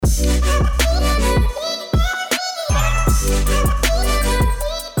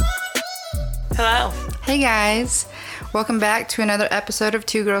Hey guys, welcome back to another episode of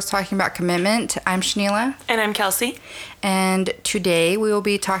Two Girls Talking About Commitment. I'm Shanila. And I'm Kelsey. And today we will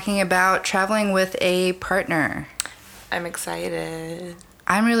be talking about traveling with a partner. I'm excited.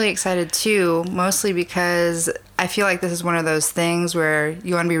 I'm really excited too, mostly because I feel like this is one of those things where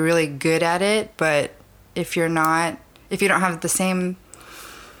you want to be really good at it, but if you don't have the same,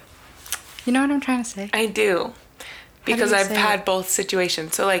 you know what I'm trying to say? I do. Because I've had both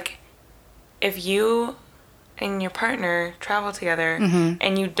situations. So like, if you and your partner travel together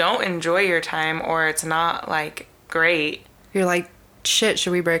and you don't enjoy your time or it's not like great, you're like, shit,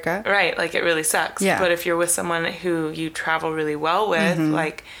 should we break up? Right, like it really sucks. Yeah. But if you're with someone who you travel really well with,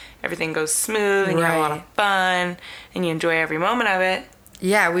 like everything goes smooth and you have a lot of fun and you enjoy every moment of it.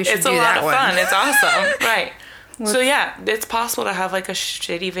 Yeah, we should do that one. It's a lot of fun. It's awesome. Right. So yeah, it's possible to have like a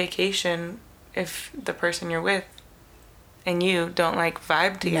shitty vacation if the person you're with and you don't like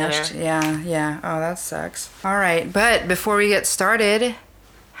vibe together. Yeah. Oh, that sucks. All right, but before we get started,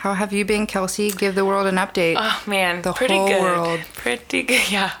 how have you been, Kelsey? Give the world an update. Oh man, pretty whole good. World. Pretty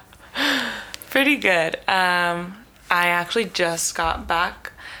good. Yeah, pretty good. I actually just got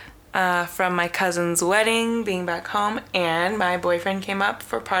back from my cousin's wedding, being back home, and my boyfriend came up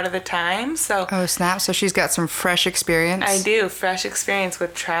for part of the time. So oh snap! So she's got some fresh experience. I do, fresh experience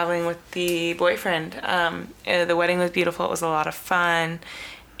with traveling with the boyfriend. The wedding was beautiful. It was a lot of fun,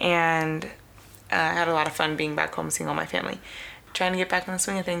 and I had a lot of fun being back home, seeing all my family. Trying to get back in the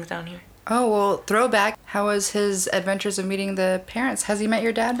swing of things down here. Oh well, throwback. How was his adventures of meeting the parents? Has he met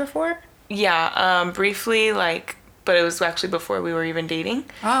your dad before? Yeah, briefly, but it was actually before we were even dating.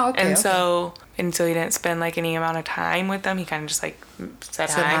 Oh, okay. And so he didn't spend like any amount of time with them. He kind of just like said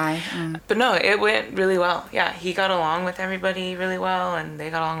hi. But no, it went really well. Yeah, he got along with everybody really well, and they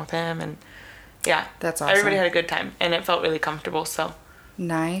got along with him, and yeah, that's awesome. Everybody had a good time, and it felt really comfortable. So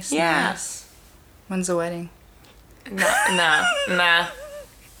nice. Yeah. Nice. When's the wedding? Nah.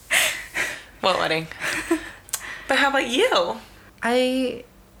 What wedding? But how about you? I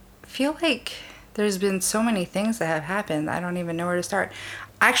feel like there's been so many things that have happened. I don't even know where to start.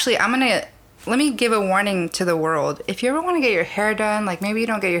 Actually, let me give a warning to the world. If you ever want to get your hair done, like maybe you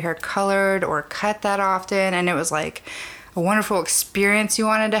don't get your hair colored or cut that often, and it was like a wonderful experience you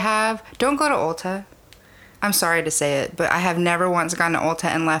wanted to have, don't go to Ulta. I'm sorry to say it, but I have never once gone to Ulta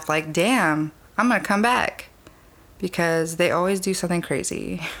and left like, damn, I'm going to come back. Because they always do something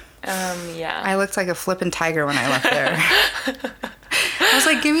crazy. Yeah. I looked like a flippin' tiger when I left there. I was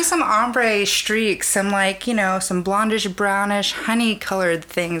like, give me some ombre streaks, some some blondish, brownish, honey colored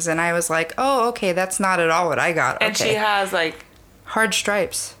things. And I was like, oh, okay, that's not at all what I got. And she has like hard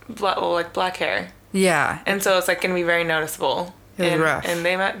stripes. Black hair. Yeah. And so it's like going to be very noticeable. It was rough. And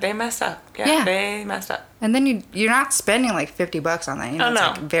they messed up. Yeah. They messed up. And then you're not spending like $50 on that. No. It's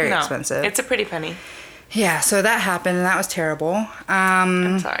like very expensive. It's a pretty penny. Yeah, so that happened, and that was terrible.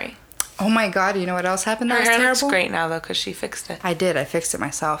 I'm sorry. Oh my God, you know what else happened that was terrible? Her hair terrible? looks great now, though, because she fixed it. I did. I fixed it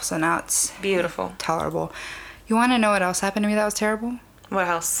myself, so now it's beautiful. Tolerable. You want to know what else happened to me that was terrible? What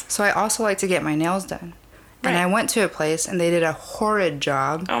else? So I also like to get my nails done. Right. And I went to a place, and they did a horrid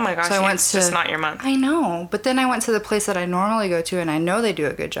job. Oh my gosh, so it's just not your month. I know, but then I went to the place that I normally go to, and I know they do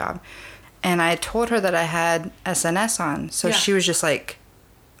a good job. And I told her that I had SNS on, so she was just like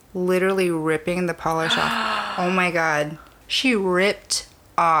literally ripping the polish off. Oh my God. She ripped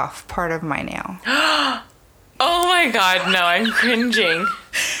off part of my nail. Oh my God, no, I'm cringing.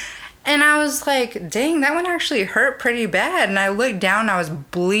 And I was like, dang, that one actually hurt pretty bad. And I looked down and I was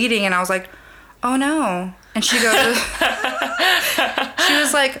bleeding and I was like, oh no. And she goes, she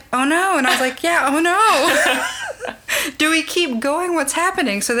was like, oh no. And I was like, yeah, oh no. Do we keep going? What's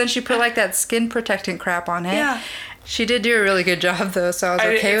happening? So then she put like that skin protectant crap on it. Yeah. She did do a really good job though, so I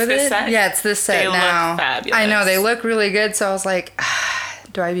was okay with it. Set? Yeah, it's this set now. They look fabulous. I know, they look really good, so I was like,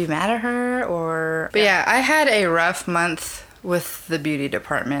 do I be mad at her or... But yeah, I had a rough month with the beauty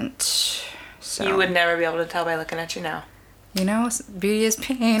department. So. You would never be able to tell by looking at you now. You know, beauty is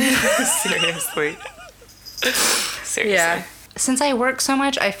pain. Seriously. Yeah. Since I work so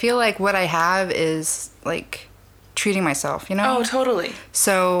much, I feel like what I have is like treating myself, you know? Oh, totally.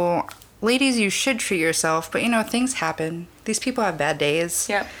 So... Ladies, you should treat yourself, but things happen. These people have bad days.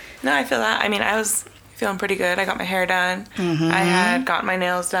 Yep. No, I feel that. I mean, I was feeling pretty good. I got my hair done. Mm-hmm. I had gotten my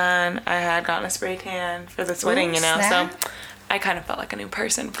nails done. I had gotten a spray tan for this wedding, snap. So I kind of felt like a new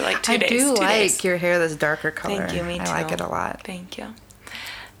person for like 2 days. I do like your hair this darker color. Thank you, me too. I like it a lot. Thank you.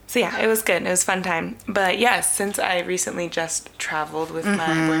 So yeah, it was good. It was a fun time. But yes, since I recently just traveled with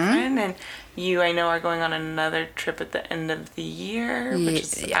my boyfriend and you, I know, are going on another trip at the end of the year, which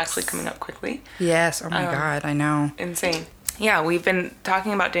is actually coming up quickly. Yes. Oh my God, I know. Insane. Yeah, we've been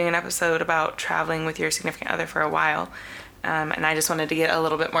talking about doing an episode about traveling with your significant other for a while. And I just wanted to get a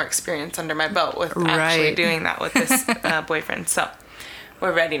little bit more experience under my belt with actually doing that with this boyfriend. So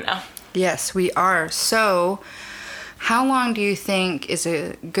we're ready now. Yes, we are. So how long do you think is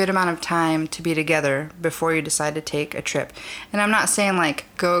a good amount of time to be together before you decide to take a trip? And I'm not saying like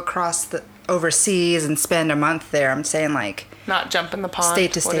go across the overseas and spend a month there. I'm saying like not jump in the pond.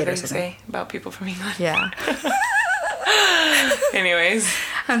 State to what state do they or something. Say about people from England? Yeah. Anyways,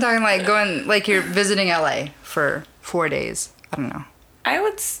 I'm talking like going like you're visiting LA for 4 days. I don't know. I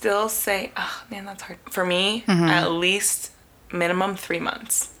would still say, oh man, that's hard. For me, at least minimum 3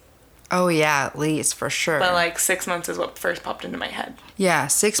 months. Oh yeah, at least for sure. But like 6 months is what first popped into my head. Yeah,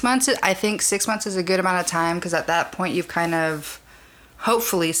 6 months. I think 6 months is a good amount of time because at that point you've kind of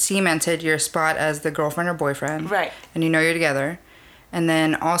hopefully cemented your spot as the girlfriend or boyfriend. Right. And you know you're together. And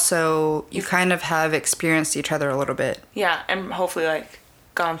then also you kind of have experienced each other a little bit. Yeah, and hopefully like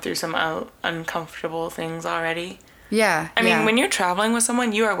gone through some uncomfortable things already. Yeah. I mean, when you're traveling with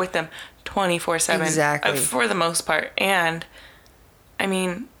someone, you are with them 24/7. Exactly. For the most part. And I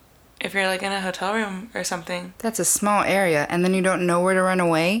mean, if you're like in a hotel room or something. That's a small area and then you don't know where to run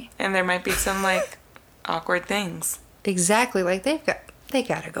away. And there might be some like awkward things. Exactly. Like they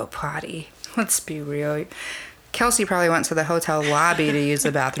got to go potty. Let's be real. Kelsey probably went to the hotel lobby to use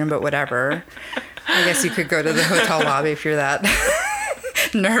the bathroom, but whatever. I guess you could go to the hotel lobby if you're that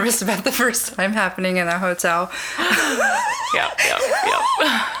nervous about the first time happening in a hotel. Yep.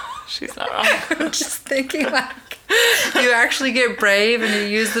 She's not wrong. I'm just thinking like you actually get brave and you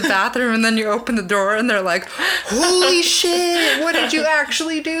use the bathroom and then you open the door and they're like, holy shit, what did you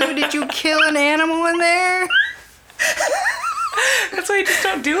actually do? Did you kill an animal in there? That's why you just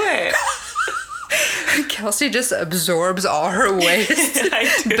don't do it. Kelsey just absorbs all her waste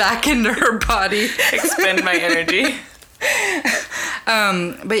back into her body. Expend my energy.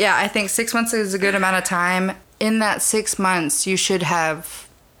 But yeah, I think 6 months is a good amount of time. In that 6 months, you should have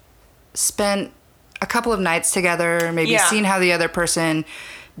spent a couple of nights together, maybe seen how the other person,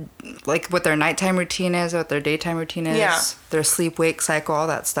 like what their nighttime routine is, what their daytime routine is, their sleep-wake cycle, all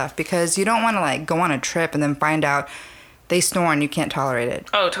that stuff. Because you don't want to like go on a trip and then find out they snore and you can't tolerate it.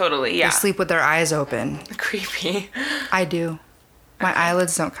 Oh, totally, yeah. They sleep with their eyes open. Creepy. I do. My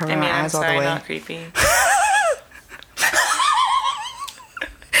eyelids don't cover my eyes all the way. Not creepy. Your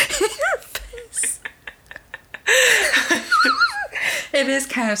face. It is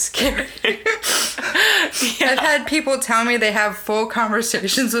kind of scary. I've had people tell me they have full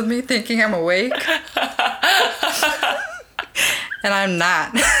conversations with me thinking I'm awake. And I'm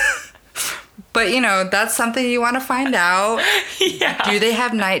not. But, you know, that's something you want to find out. Yeah. Do they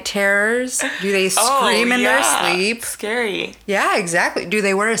have night terrors? Do they scream in their sleep? Scary. Yeah, exactly. Do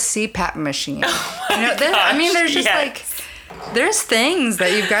they wear a CPAP machine? Oh you know, I mean, there's just like, there's things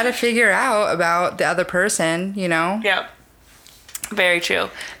that you've got to figure out about the other person, you know? Yep. Very true.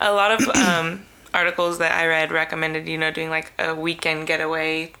 A lot of articles that I read recommended, you know, doing like a weekend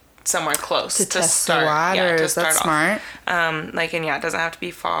getaway somewhere close to test start. The waters. Yeah, to start That's off. Smart. It doesn't have to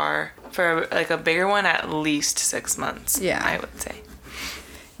be far. For like a bigger one, at least 6 months. Yeah, I would say.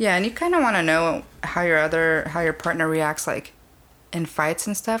 Yeah, and you kind of want to know how your partner reacts like in fights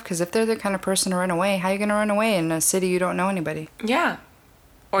and stuff. Because if they're the kind of person to run away, how are you gonna run away in a city you don't know anybody? Yeah.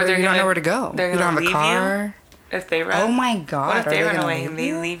 Or you don't know where to go. You don't have a car. If they run. Oh my God! What if they run away and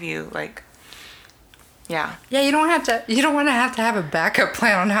they leave you like? Yeah. Yeah, you don't want to have a backup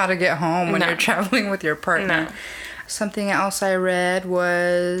plan on how to get home when you're traveling with your partner. No. Something else I read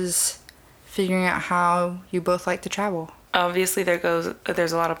was figuring out how you both like to travel. Obviously,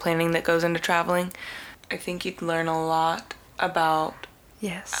 there's a lot of planning that goes into traveling. I think you'd learn a lot about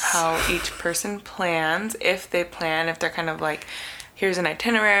how each person plans, if they plan, if they're kind of like, here's an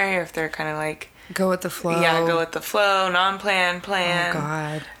itinerary, or if they're kind of like... Go with the flow. Yeah, go with the flow, non-plan, plan. Oh,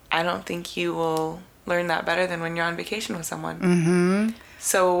 God. I don't think you will learn that better than when you're on vacation with someone. Mm-hmm.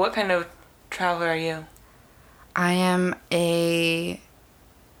 So what kind of traveler are you? I am a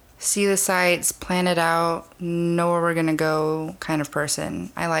see the sights, plan it out, know where we're going to go kind of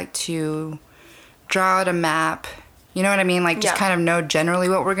person. I like to draw out a map. You know what I mean? Like, just kind of know generally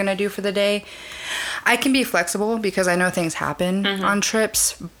what we're going to do for the day. I can be flexible because I know things happen on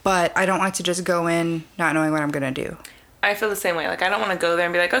trips, but I don't like to just go in not knowing what I'm going to do. I feel the same way. Like, I don't want to go there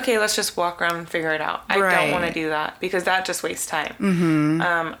and be like, okay, let's just walk around and figure it out. I don't want to do that because that just wastes time.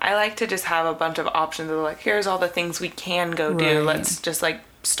 Mm-hmm. I like to just have a bunch of options of like, here's all the things we can go do. Let's just like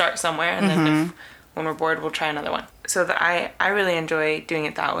start somewhere, and then when we're bored, we'll try another one. So I really enjoy doing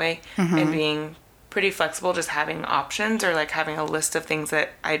it that way and being pretty flexible, just having options or like having a list of things that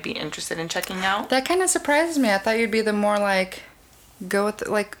I'd be interested in checking out. That kind of surprises me. I thought you'd be the more like, go with the,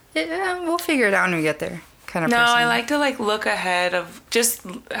 like, yeah, we'll figure it out when we get there kind of No, person. I like to like look ahead of just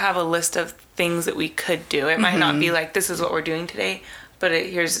have a list of things that we could do. It might not be like, this is what we're doing today, but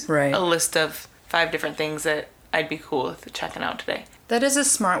here's Right. a list of 5 different things that I'd be cool with checking out today. That is a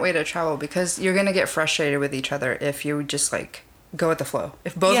smart way to travel because you're going to get frustrated with each other if you just like go with the flow.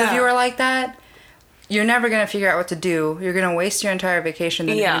 If both of Yeah. you are like that, you're never going to figure out what to do. You're going to waste your entire vacation.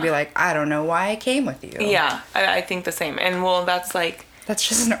 Then you're Yeah. going to be like, I don't know why I came with you. Yeah, I think the same. And well, that's like, That's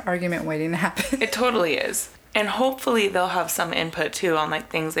just an argument waiting to happen. it totally is. And hopefully they'll have some input too on like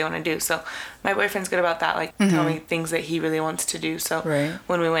things they want to do. So my boyfriend's good about that, like tell me things that he really wants to do. So Right.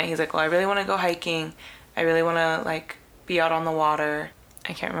 when we went, he's like, well, I really want to go hiking. I really want to like be out on the water.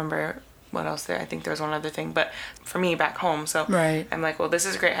 I can't remember what else there. I think there was one other thing, but for me back home. So Right. I'm like, well, this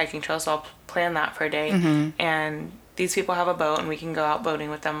is a great hiking trail, so I'll plan that for a day. And these people have a boat and we can go out boating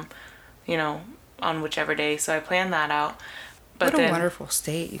with them, you know, on whichever day. So I planned that out. But What a then, wonderful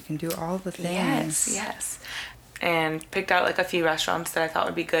state. You can do all the things. yes. And picked out like a few restaurants that I thought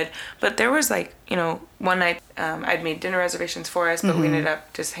would be good. But there was like, you know, one night I'd made dinner reservations for us, but we ended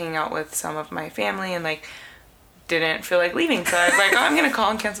up just hanging out with some of my family and like didn't feel like leaving. So I was like, oh, I'm going to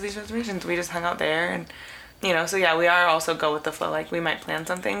call and cancel these reservations. We just hung out there and, you know, so yeah, we are also go with the flow. Like we might plan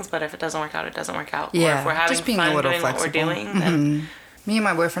some things, but if it doesn't work out, it doesn't work out. Or Yeah, if we're having just being fun a little doing flexible. what we're doing, then Me and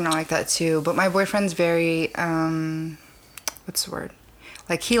my boyfriend are like that too, but my boyfriend's very, what's the word?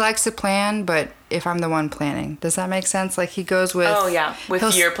 Like he likes to plan, but if I'm the one planning, does that make sense? Like he goes with, oh yeah, with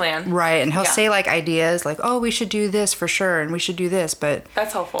he'll your plan. right? And he'll Yeah. say like ideas, like, "Oh, we should do this for sure, and we should do this," but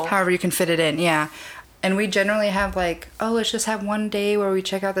That's helpful. however you can fit it in, yeah. And we generally have like, oh, let's just have one day where we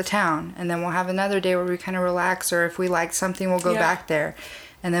check out the town, and then we'll have another day where we kind of relax, or if we like something, we'll go Yeah. back there,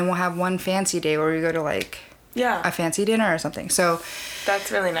 and then we'll have one fancy day where we go to like Yeah, a fancy dinner or something. So that's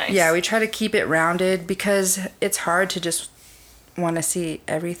really nice. yeah, we try to keep it rounded because it's hard to just want to see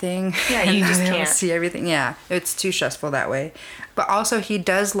everything. Yeah, and you not just be able to can't. see everything. Yeah, it's too stressful that way. But also, he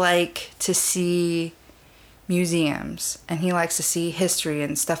does like to see museums, and he likes to see history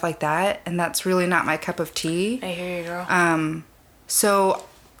and stuff like that. And that's really not my cup of tea. I hear you, girl. So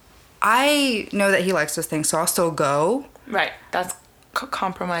I know that he likes those things, so I'll still go. Right, that's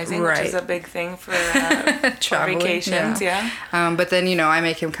compromising, which Right. is a big thing for Traveling, vacations. Yeah. But then, you know, I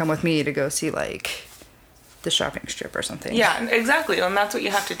make him come with me to go see like the shopping strip or something. Yeah, exactly. And that's what you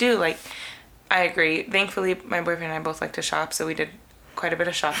have to do. Like, I agree. Thankfully, my boyfriend and I both like to shop, so we did quite a bit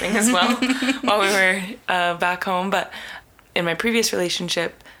of shopping as well while we were back home. But in my previous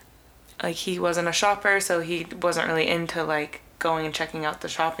relationship, like, he wasn't a shopper, so he wasn't really into, like, going and checking out the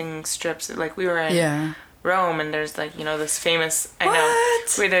shopping strips. Like, we were in Yeah. Rome, and there's, like, you know, this famous... I know.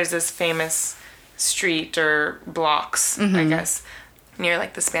 What? Where there's this famous street or blocks, I guess, near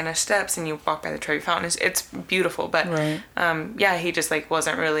like the Spanish Steps, and you walk by the Trevi Fountain. It's beautiful, but Right. yeah, he just like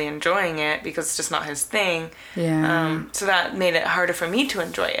wasn't really enjoying it because it's just not his thing. Yeah. So that made it harder for me to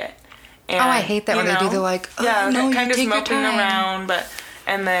enjoy it. And, Oh, I hate that you when they do know, the, like, oh, yeah, no, you kind of take your moping time. around, but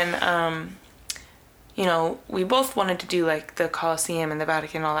and then you know, we both wanted to do like the Colosseum and the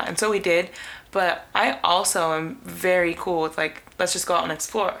Vatican and all that, and so we did. But I also am very cool with like, let's just go out and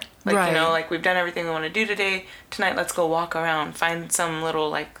explore. Like, Right. you know, like we've done everything we want to do today. Tonight, let's go walk around, find some little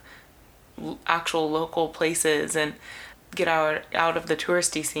like actual local places and get out of the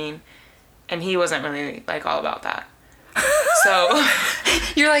touristy scene. And he wasn't really like all about that. So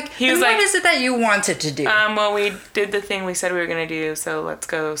You're like, He was what like- is it that you wanted to do? well, we did the thing we said we were gonna do, so let's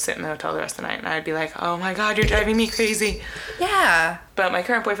go sit in the hotel the rest of the night. And I'd be like, oh my god, you're driving me crazy. Yeah. But my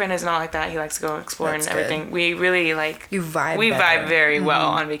current boyfriend is not like that. He likes to go explore That's and good. everything. We really like You vibe we better. vibe very well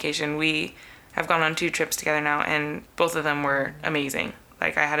on vacation. We have gone on 2 trips together now, and both of them were amazing.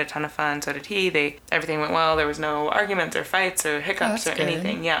 Like, I had a ton of fun, so did he. Everything went well. There was no arguments or fights or hiccups that's or good.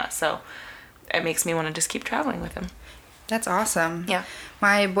 anything. Yeah, so it makes me want to just keep traveling with him. That's awesome. Yeah.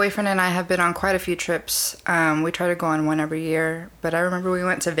 My boyfriend and I have been on quite a few trips. We try to go on one every year. But I remember we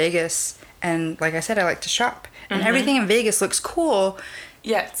went to Vegas, and like I said, I like to shop. And everything in Vegas looks cool,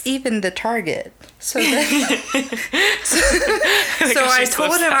 Yes. even the Target. So, then, so gosh, I you're so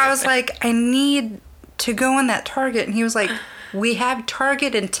told him, I was sad. like, I need to go in that Target. And he was like, we have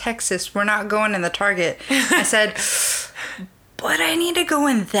Target in Texas. We're not going in the Target. I said, but I need to go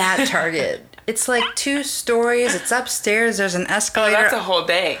in that Target. It's like 2 stories. It's upstairs. There's an Oh, escalator. that's a whole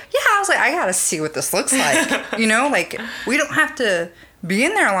day. Yeah, I was like, I gotta see what this looks like. You know, like, we don't have to be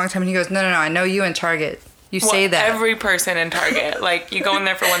in there a long time. And he goes, no, I know you in Target. You say that. Every person in Target. Like, you go in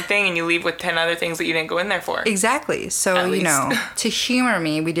there for one thing and you leave with 10 other things that you didn't go in there for. Exactly. So, you know, to humor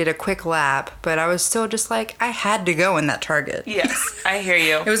me, we did a quick lap, but I was still just like, I had to go in that Target. Yes, I hear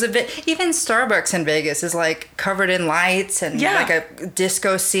you. It was a bit, even Starbucks in Vegas is like covered in lights and like a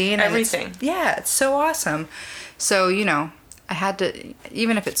disco scene. Everything. It's so awesome. So, you know, I had to,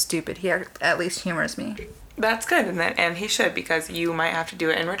 even if it's stupid, he at least humors me. That's good, and he should, because you might have to do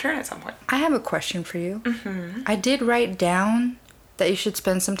it in return at some point. I have a question for you. Mm-hmm. I did write down that you should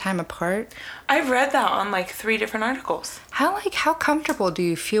spend some time apart. I've read that on like 3 different articles. How comfortable do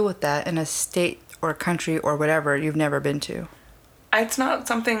you feel with that in a state or country or whatever you've never been to? It's not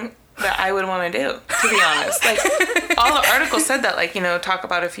something that I would want to do, to be honest. Like, all the articles said that, like, you know, talk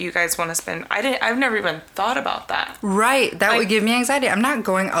about if you guys want to spend. I've never even thought about that. Right, that would give me anxiety. I'm not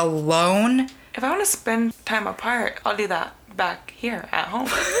going alone. If I want to spend time apart, I'll do that back here at home.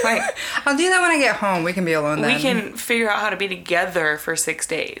 Like, I'll do that when I get home. We can be alone then. We can figure out how to be together for 6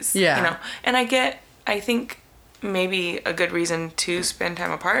 days. Yeah. You know, and I think maybe a good reason to spend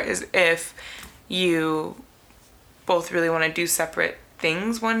time apart is if you both really want to do separate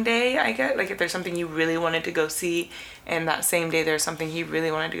things one day, I get. Like, if there's something you really wanted to go see, and that same day there's something he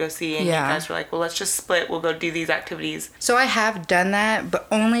really wanted to go see, and you guys were like, well, let's just split, we'll go do these activities. So I have done that, but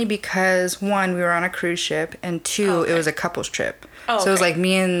only because, 1, we were on a cruise ship, and 2, it was a couples trip. Oh, okay. So it was like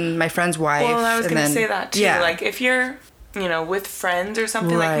me and my friend's wife. Well, I was going to say that too. Yeah. Like, if you're, you know, with friends or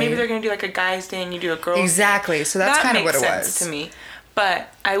something, like maybe they're going to do like a guy's day and you do a girl's day. Exactly. So that's kind of what it was. That makes sense to me.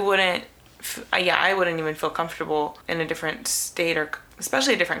 But I wouldn't even feel comfortable in a different state or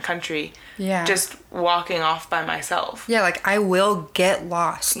especially a different country. Yeah. Just walking off by myself. Yeah, like I will get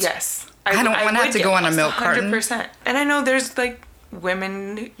lost. Yes. I don't want to have to go on a milk carton. 100%. And I know there's like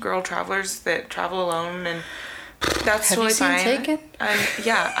girl travelers that travel alone, and that's totally fine. Have you seen Taken?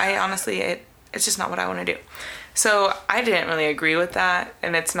 Yeah, I honestly, it's just not what I want to do. So I didn't really agree with that,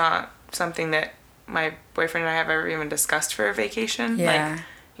 and it's not something that my boyfriend and I have ever even discussed for a vacation. Yeah. Like,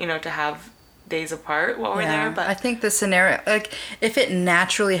 you know, to have days apart while we're there. But I think the scenario, like, if it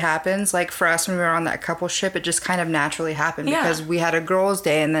naturally happens, like for us when we were on that couple ship, it just kind of naturally happened because we had a girls'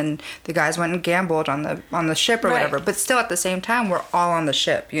 day and then the guys went and gambled on the ship or whatever. But still, at the same time, we're all on the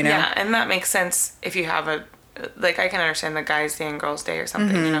ship, you know? Yeah, and that makes sense if you have like, I can understand the guys' day and girls' day or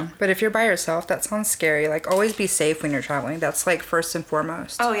something, you know? But if you're by yourself, that sounds scary. Like, always be safe when you're traveling. That's, like, first and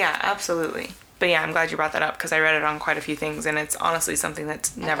foremost. Oh, yeah, absolutely. But yeah, I'm glad you brought that up because I read it on quite a few things, and it's honestly something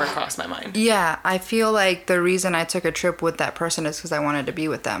that's never crossed my mind. Yeah, I feel like the reason I took a trip with that person is because I wanted to be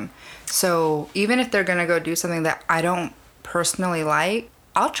with them. So even if they're going to go do something that I don't personally like,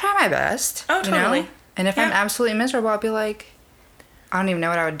 I'll try my best. Oh, totally. You know? And if I'm absolutely miserable, I'll be like, I don't even know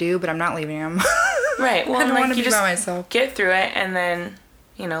what I would do, but I'm not leaving them. Right. Well, I don't want to be by myself. Get through it and then,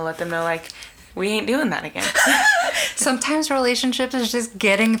 you know, let them know, like, we ain't doing that again. Sometimes relationships is just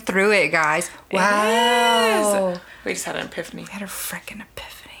getting through it, guys. Wow. We just had an epiphany. We had a freaking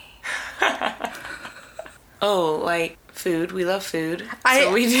epiphany. Oh, like food. We love food.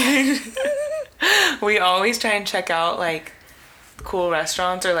 So we do. We always try and check out like cool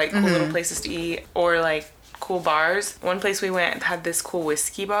restaurants or like cool little places to eat or like cool bars. One place we went had this cool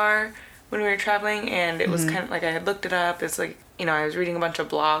whiskey bar when we were traveling, and it was kind of like, I had looked it up. It's like, you know, I was reading a bunch of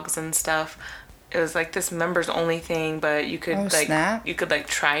blogs and stuff. It was like this members only thing, but you could you could like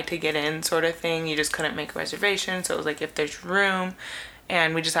try to get in sort of thing. You just couldn't make a reservation, so it was like if there's room.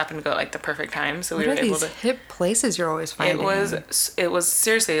 And we just happened to go at like the perfect time, so we were able to. Hip places you're always finding. It was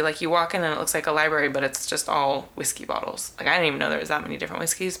seriously like you walk in and it looks like a library, but it's just all whiskey bottles. Like, I didn't even know there was that many different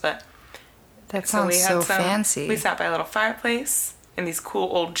whiskeys, but that sounds so fancy. We sat by a little fireplace in these cool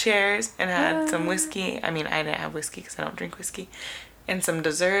old chairs and had some whiskey. I mean, I didn't have whiskey because I don't drink whiskey, and some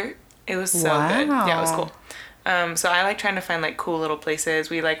dessert. It was so good. Yeah, it was cool. So I like trying to find like cool little places.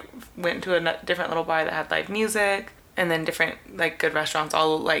 We like went to a different little bar that had live music, and then different like good restaurants.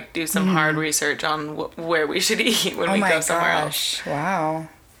 I'll like do some hard research on where we should eat when we go somewhere else. Wow.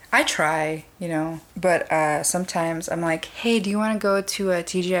 I try, you know, but sometimes I'm like, hey, do you want to go to a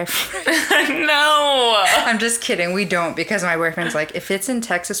TGI? No. I'm just kidding. We don't, because my boyfriend's like, if it's in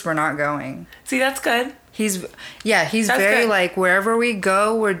Texas, we're not going. See, that's good. He's very good. Like, wherever we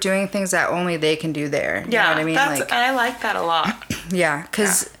go, we're doing things that only they can do there. You know what I mean? I like that a lot. Yeah,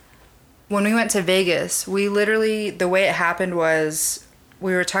 because when we went to Vegas, we literally, the way it happened was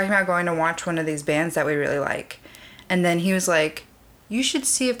we were talking about going to watch one of these bands that we really like. And then he was like, you should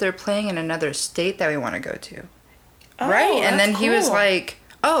see if they're playing in another state that we want to go to. Oh, right? And then he was like,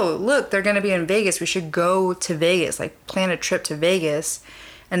 oh, look, they're going to be in Vegas. We should go to Vegas, like plan a trip to Vegas.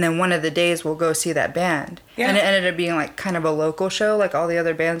 and then one of the days we'll go see that band. Yeah. And it ended up being like kind of a local show. Like all the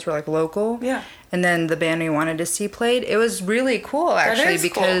other bands were like local. Yeah. And then the band we wanted to see played. It was really cool actually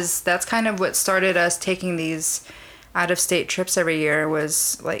because that's kind of what started us taking these out-of-state trips every year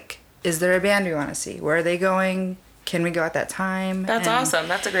was like, is there a band we want to see? Where are they going? Can we go at that time? That's awesome.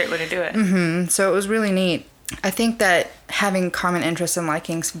 That's a great way to do it. Mm-hmm. So it was really neat. I think that having common interests and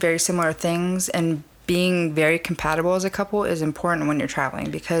liking very similar things and being very compatible as a couple is important when you're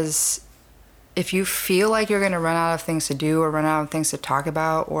traveling, because if you feel like you're going to run out of things to do or run out of things to talk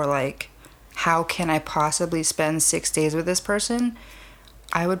about, or like, how can I possibly spend 6 days with this person?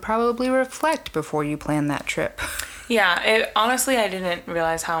 I would probably reflect before you plan that trip. Yeah, honestly, I didn't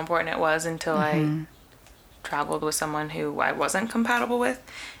realize how important it was until I traveled with someone who I wasn't compatible with.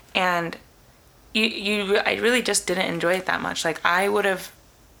 And I really just didn't enjoy it that much. Like, I would have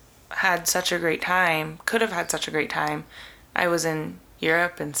had such a great time, could have had such a great time. I was in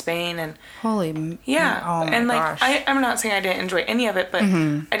Europe and Spain and oh my and like gosh. I'm not saying I didn't enjoy any of it, but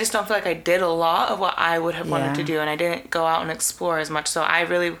I just don't feel like I did a lot of what I would have wanted to do, and I didn't go out and explore as much. So I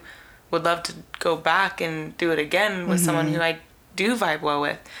really would love to go back and do it again with someone who I do vibe well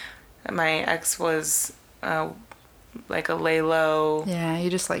with. My ex was like a lay low. Yeah,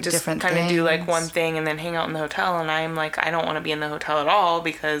 you just like different kind things. of do like one thing and then hang out in the hotel, and I'm like, I don't want to be in the hotel at all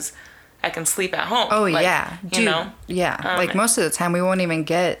because I can sleep at home. Oh, like, yeah. Dude, you know? Yeah. Like, most of the time, we won't even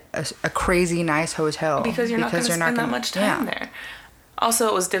get a crazy nice hotel. Because you're not going to spend that much time there. Also,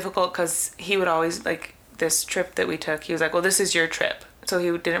 it was difficult because he would always, like, this trip that we took, he was like, well, this is your trip. So he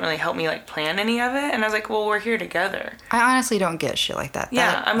didn't really help me, like, plan any of it. And I was like, well, we're here together. I honestly don't get shit like that.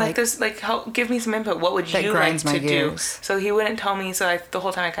 Yeah, I'm like this, like, give me some input. What would you like to do? So he wouldn't tell me. So the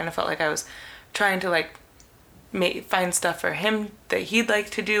whole time I kind of felt like I was trying to, like, find stuff for him that he'd like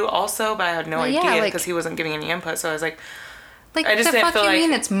to do also, but I had no idea because he wasn't giving any input. So I was like, I just didn't feel like,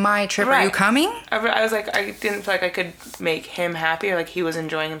 mean it's my trip? Right. Are you coming? I was like, I didn't feel like I could make him happy or like he was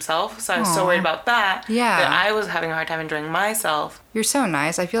enjoying himself. So I was so worried about that. Yeah. That I was having a hard time enjoying myself. You're so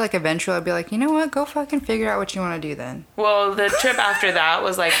nice. I feel like eventually I'll be like, you know what? Go fucking figure out what you want to do then. Well, the trip after that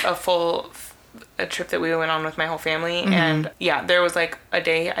was like a trip that we went on with my whole family, and yeah, there was like a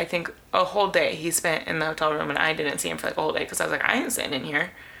day, I think a whole day he spent in the hotel room, and I didn't see him for like a whole day because I was like, I ain't sitting in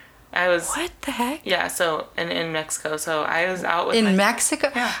here. I was what the heck? Yeah, so in Mexico, so I was out with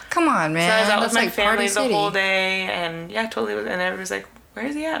Mexico. Yeah, come on, man. So I was out with my family the whole day, and yeah, totally. And everybody was like, "Where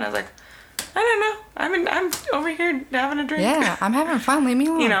is he at?" And I was like, "I don't know. I'm over here having a drink. Yeah, I'm having fun. Leave me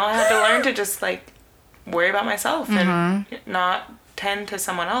alone." You know, I had to learn to just like worry about myself and not tend to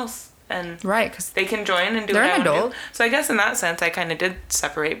someone else. And right, because they can join and do they're what an I adult. Do. So I guess in that sense, I kind of did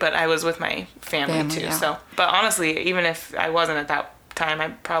separate, but I was with my family too. Yeah. So, but honestly, even if I wasn't at that time, I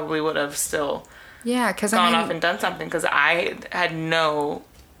probably would have still gone off and done something because I had no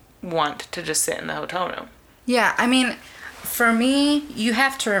want to just sit in the hotel room. Yeah, I mean, for me, you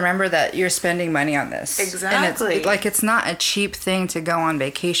have to remember that you're spending money on this. Exactly. And it's not a cheap thing to go on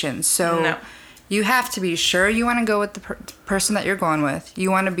vacation. So no. You have to be sure you want to go with the person that you're going with. You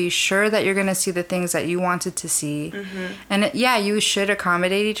want to be sure that you're going to see the things that you wanted to see. And you should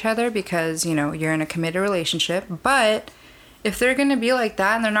accommodate each other because, you know, you're in a committed relationship. But if they're going to be like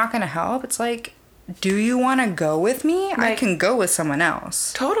that and they're not going to help, it's like, do you want to go with me? Like, I can go with someone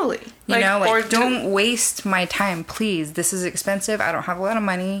else. Totally. You know, like, or don't waste my time, please. This is expensive. I don't have a lot of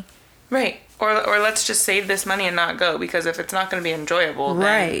money. Right. Or let's just save this money and not go, because if it's not going to be enjoyable,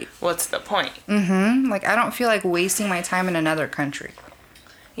 then what's the point? Like, I don't feel like wasting my time in another country.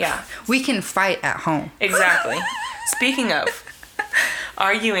 Yeah. We can fight at home. Exactly. Speaking of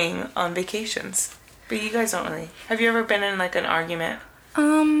arguing on vacations, but you guys don't really. Have you ever been in like an argument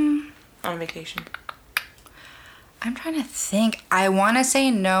on vacation? I'm trying to think. I want to say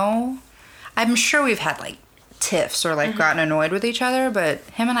no. I'm sure we've had like tiffs or like gotten annoyed with each other, but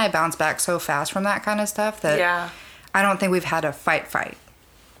him and I bounce back so fast from that kind of stuff that I don't think we've had a fight,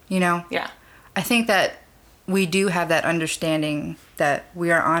 you know? Yeah. I think that we do have that understanding that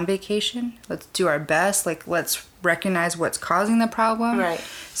we are on vacation. Let's do our best. Like, let's recognize what's causing the problem. Right.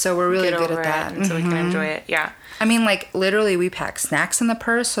 So we're really good at that. And so we can enjoy it. Yeah. I mean, like, literally we pack snacks in the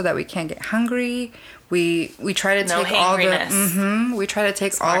purse so that we can't get hungry. We try to take all the we try to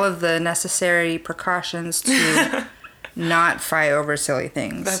take all of the necessary precautions to not fight over silly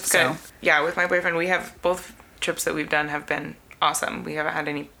things. That's good. Yeah, with my boyfriend, we have both trips that we've done have been awesome. We haven't had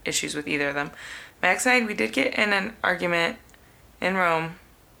any issues with either of them. My ex and I, we did get in an argument in Rome.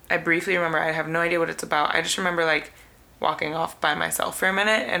 I briefly remember. I have no idea what it's about. I just remember like walking off by myself for a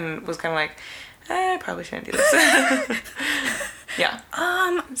minute and was kind of like, I probably shouldn't do this. Yeah.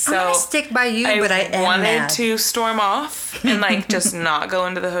 I'm gonna stick by you, but I am wanted mad. to storm off and like just not go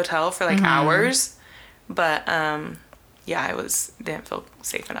into the hotel for like hours, but yeah, didn't feel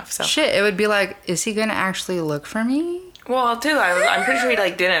safe enough. So Shit, it would be like, is he gonna actually look for me? well, too, I'm pretty sure he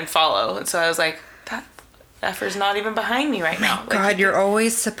like didn't follow, and so I was like, that effer's not even behind me right now. Like, God, you're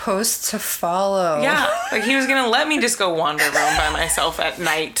always supposed to follow. yeah, like he was gonna let me just go wander around by myself at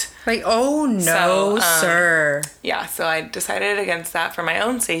night. Like, oh no, sir. Yeah, so I decided against that for my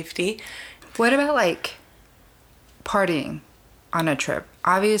own safety. What about like partying on a trip?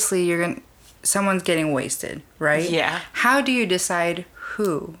 Obviously, someone's getting wasted, right? Yeah. How do you decide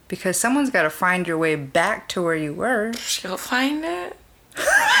who? Because someone's got to find your way back to where you were. She'll find it.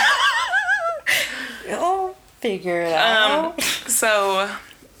 You'll figure it out. So,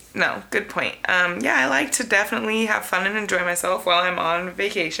 no, good point. Yeah, I like to definitely have fun and enjoy myself while I'm on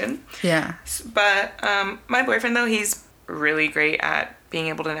vacation. Yeah. But my boyfriend, though, he's really great at being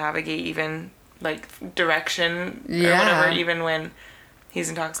able to navigate even like direction or whatever, even when he's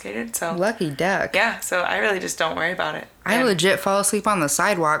intoxicated. So Lucky duck. yeah, so I really just don't worry about it. I legit fall asleep on the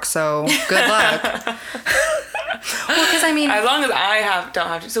sidewalk, so good luck. Well, because I mean, as long as I don't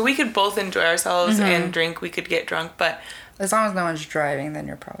have to, so we could both enjoy ourselves and drink. We could get drunk, but as long as no one's driving, then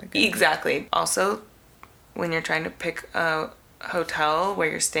you're probably good. exactly. Also, when you're trying to pick a hotel where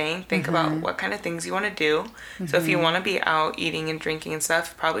you're staying, think about what kind of things you want to do. So if you want to be out eating and drinking and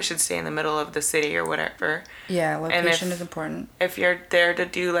stuff, probably should stay in the middle of the city or whatever. Yeah, location is important. If you're there to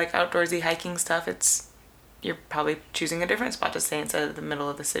do like outdoorsy hiking stuff, you're probably choosing a different spot to stay instead of the middle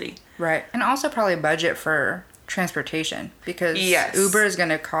of the city. Right. And also probably budget for transportation, because Yes. Uber is going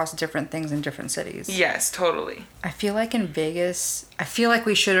to cost different things in different cities. Yes, totally. I feel like in Vegas,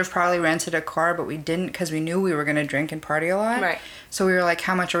 we should have probably rented a car, but we didn't because we knew we were going to drink and party a lot. Right. So we were like,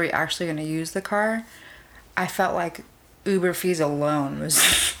 how much are we actually going to use the car? I felt like Uber fees alone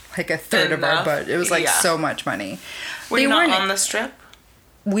was like a third of our Enough. budget. It was like Yeah. so much money. Were you not on the strip?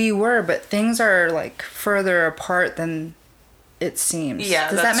 We were, but things are like further apart than it seems. Yeah,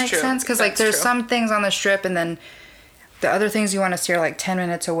 Does that that's make true. sense? Because like That's there's true. some things on the strip, and then the other things you want to see are like 10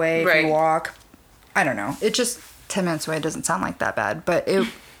 minutes away if Right. you walk. I don't know. It just 10 minutes away doesn't sound like that bad, but it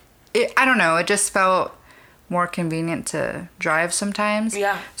I don't know. It just felt more convenient to drive sometimes.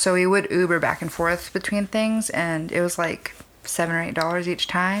 Yeah. So we would Uber back and forth between things, and it was like $7 or $8 each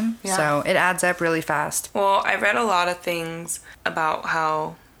time. Yeah. So it adds up really fast. Well, I read a lot of things about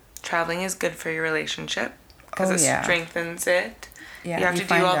how traveling is good for your relationship because Oh, it yeah. strengthens it. Yeah, you have you to do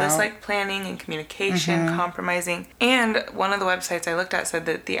find all this out. like planning and communication, compromising. And one of the websites I looked at said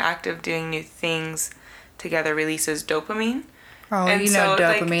that the act of doing new things together releases dopamine. Oh, And you know, so,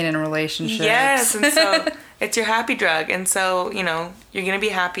 like, dopamine in relationships. Yes, and so it's your happy drug. And so, you know, you're going to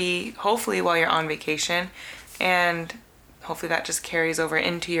be happy hopefully while you're on vacation, and hopefully that just carries over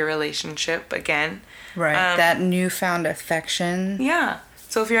into your relationship again. Right. That newfound affection. Yeah.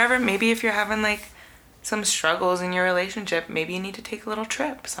 So if you're having like some struggles in your relationship, maybe you need to take a little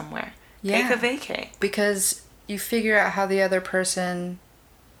trip somewhere. Yeah. Take a vacay. Because you figure out how the other person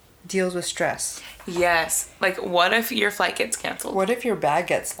deals with stress. Yes. Like, what if your flight gets canceled? What if your bag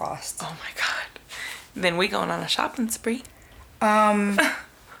gets lost? Oh my God. Then we going on a shopping spree.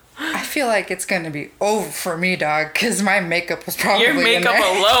 I feel like it's going to be over for me, dog, because my makeup was probably Your makeup in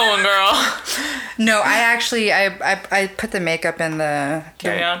there. alone, girl. No, I actually, I put the makeup in the...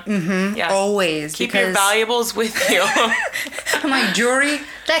 Carry on. Mm-hmm. Yeah. Always. Keep your valuables with you. I'm like, jewelry,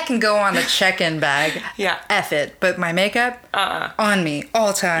 that can go on the check-in bag. Yeah. F it. But my makeup, on me,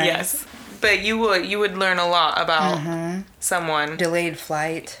 all time. Yes. But you would learn a lot about someone. Delayed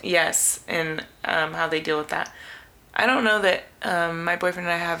flight. Yes, and how they deal with that. I don't know that my boyfriend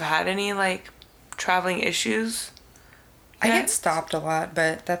and I have had any like traveling issues. I yet. get stopped a lot,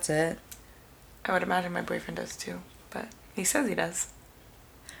 but that's it. I would imagine my boyfriend does too, but he says he does.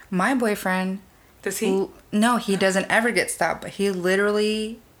 My boyfriend... Does he? No, he doesn't ever get stopped, but he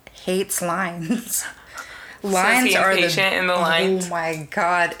literally hates lines. Lines he are impatient in the lines? Oh my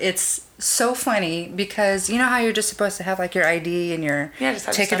God. It's so funny because you know how you're just supposed to have like your ID and your just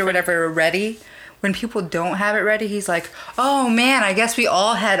have your ticket stuff or whatever ready? When people don't have it ready, he's like, oh man, I guess we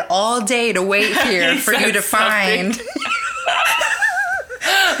all had all day to wait here for you to said something. find.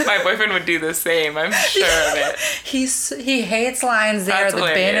 My boyfriend would do the same, I'm sure of it. He hates lines. They That's are the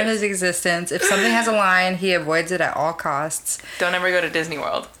bane of hilarious. his existence. If something has a line, he avoids it at all costs. Don't ever go to Disney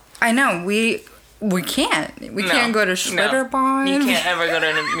World. I know. We can't. We can't go to Schlitterbahn. You can't ever go to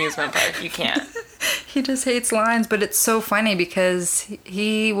an amusement park. You can't. He just hates lines, but it's so funny because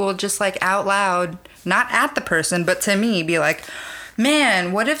he will just like out loud, not at the person, but to me, be like,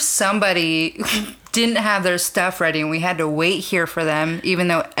 man, what if somebody didn't have their stuff ready and we had to wait here for them, even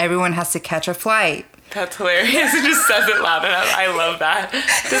though everyone has to catch a flight. That's hilarious. It just says it loud enough. I love that.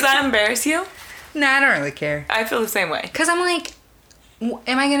 Does that embarrass you? Nah, I don't really care. I feel the same way. Because I'm like,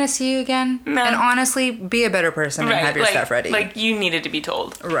 am I going to see you again? No. And honestly, be a better person and have your stuff ready. Like, you needed to be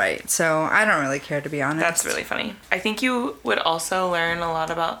told. Right. So I don't really care, to be honest. That's really funny. I think you would also learn a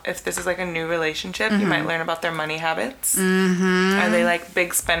lot about, if this is like a new relationship, you might learn about their money habits. Mm-hmm. Are they like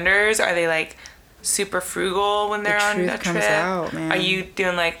big spenders? Are they like super frugal when they're on a trip? Out, man. Are you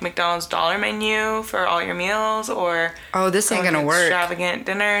doing like McDonald's dollar menu for all your meals, or this ain't gonna work. Extravagant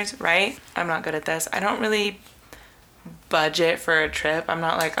dinners, right? I'm not good at this. I don't really budget for a trip. I'm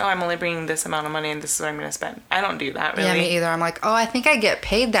not like, I'm only bringing this amount of money and this is what I'm gonna spend. I don't do that really. Yeah, me either. I'm like, I think I get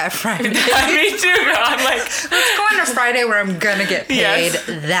paid that Friday. Me too, girl. I'm like, let's go on a Friday where I'm gonna get paid. Yes.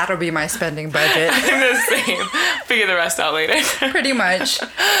 That'll be my spending budget. I'm the same. Figure the rest out later. Pretty much.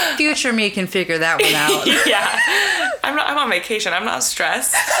 Future me can figure that one out. Yeah. I'm on vacation. I'm not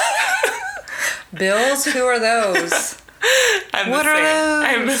stressed. Bills? Who are those? What are those?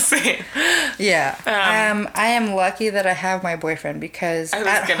 I'm the same. Yeah. I am lucky that I have my boyfriend because I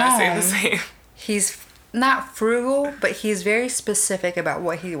was gonna say the same. He's not frugal, but he's very specific about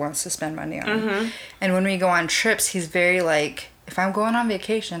what he wants to spend money on. Mm-hmm. And when we go on trips, he's very like, if I'm going on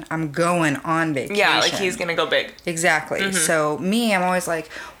vacation, I'm going on vacation. Yeah, like he's gonna go big. Exactly. Mm-hmm. So me, I'm always like,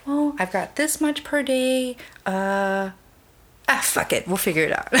 well, I've got this much per day. Fuck it. We'll figure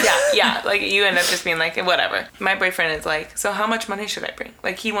it out. Yeah. Like, you end up just being like, whatever. My boyfriend is like, so how much money should I bring?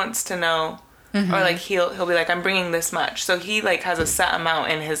 Like, he wants to know, or like, he'll be like, I'm bringing this much. So he, like, has a set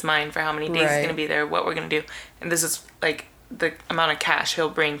amount in his mind for how many days he's going to be there, what we're going to do. And this is, like, the amount of cash he'll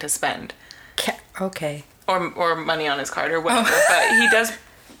bring to spend. Okay. Or money on his card or whatever. Oh. But he does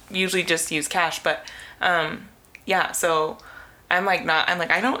usually just use cash. But, yeah, so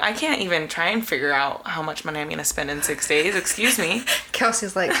I can't even try and figure out how much money I'm going to spend in 6 days. Excuse me.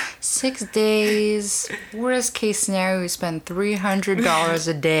 Kelsey's like, 6 days. Worst case scenario, we spend $300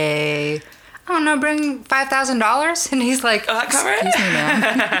 a day. I don't know, bring $5,000? And he's like, excuse me,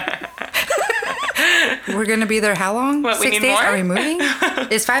 ma'am. We're going to be there how long? What, 6 we need days? more? Are we moving?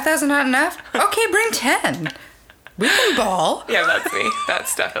 Is 5,000 not enough? Okay, bring 10. We can ball. Yeah, that's me.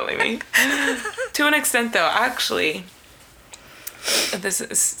 That's definitely me. To an extent, though, actually... This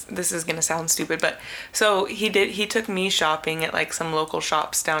is gonna sound stupid, but so he took me shopping at like some local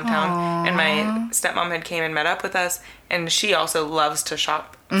shops downtown. Aww. And my stepmom had came and met up with us, and she also loves to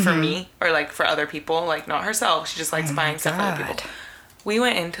shop for me or like for other people, like not herself. She just likes buying stuff for other people. We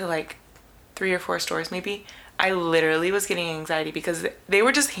went into like 3 or 4 stores maybe. I literally was getting anxiety because they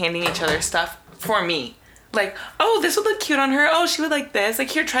were just handing each other stuff for me. Like, oh, this would look cute on her. Oh, she would like this. Like,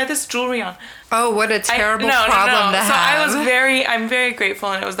 here, try this jewelry on. Oh, what a terrible problem to have. So I'm very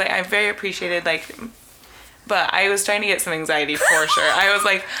grateful, and it was like, I very appreciated, like, but I was trying to get some anxiety for sure. I was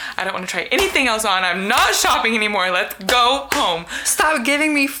like, I don't want to try anything else on. I'm not shopping anymore. Let's go home. Stop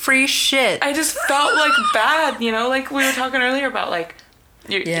giving me free shit. I just felt like bad, you know, like we were talking earlier about like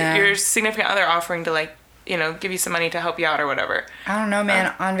your significant other offering to like, you know, give you some money to help you out or whatever. I don't know,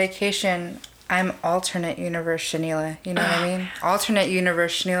 man. On vacation, I'm alternate universe Shanila. You know what I mean? Alternate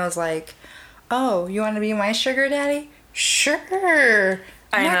universe Shanila's like, oh, you want to be my sugar daddy? Sure.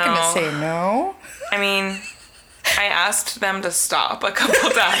 I'm not going to say no. I mean, I asked them to stop a couple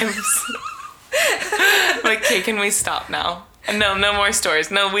times. Like, okay, can we stop now? No more stores.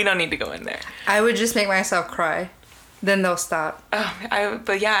 No, we don't need to go in there. I would just make myself cry. Then they'll stop.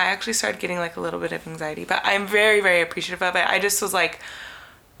 But yeah, I actually started getting like a little bit of anxiety. But I'm very, very appreciative of it. I just was like,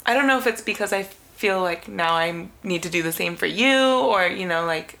 I don't know if it's because I feel like now I need to do the same for you, or, you know,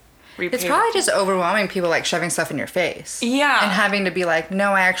 like repay. It's probably just overwhelming people like shoving stuff in your face. Yeah. And having to be like,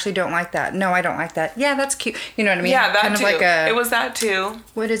 no, I actually don't like that. No, I don't like that. Yeah, that's cute. You know what I mean? Yeah, that kind too. Of like it was that too.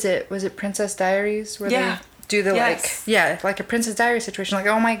 What is it? Was it Princess Diaries? Where they do the like a Princess Diaries situation. Like,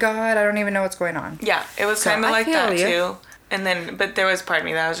 oh my God, I don't even know what's going on. Yeah, it was kind of like that too. And then, but there was part of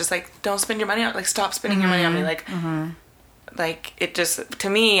me that was just like, don't spend your money on, like, stop spending your money on me. Like, like, it just, to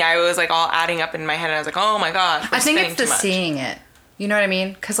me, I was, like, all adding up in my head, and I was like, oh, my gosh, I think it's the seeing it. You know what I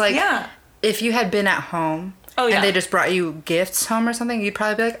mean? Because, like, if you had been at home and they just brought you gifts home or something, you'd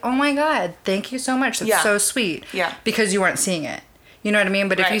probably be like, oh, my God, thank you so much. That's so sweet. Yeah. Because you weren't seeing it. You know what I mean?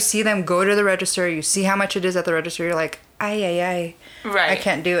 But if you see them go to the register, you see how much it is at the register, you're like, ay. Right. I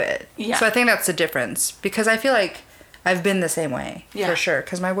can't do it. Yeah. So I think that's the difference. Because I feel like I've been the same way, for sure.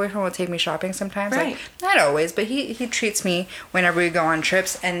 Because my boyfriend will take me shopping sometimes. Right. Like, not always, but he treats me whenever we go on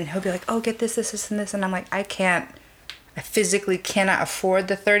trips. And he'll be like, oh, get this, and this. And I'm like, I can't I physically cannot afford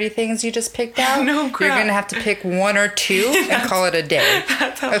the 30 things you just picked out. No crap. You're going to have to pick one or two and call it a day.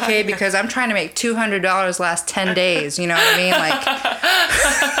 Okay? Because I'm trying to make $200 last 10 days. You know what I mean? Like,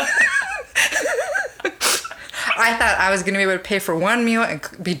 I thought I was going to be able to pay for one meal and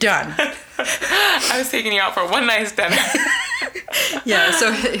be done. I was taking you out for one nice dinner. Yeah,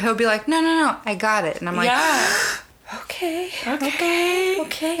 so he'll be like, no, I got it. And I'm like, okay. And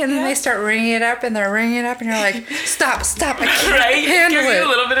then they start ringing it up, and they're ringing it up, and you're like, stop, I can't handle Gives it. you a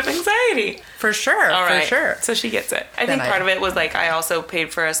little bit of anxiety. For sure, All right. for sure. So she gets it. I think part of it was like I also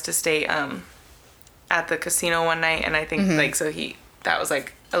paid for us to stay at the casino one night, and I think like so that was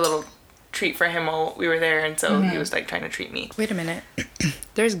like a little treat for him while we were there, and so he was like trying to treat me. Wait a minute.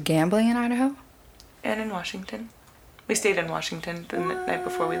 There's gambling in Idaho? And in Washington. We stayed in Washington the night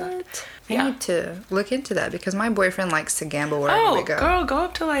before we left. I need to look into that because my boyfriend likes to gamble wherever we go. Girl, go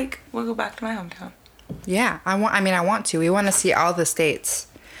up to we'll go back to my hometown. Yeah, I want to. We want to see all the states.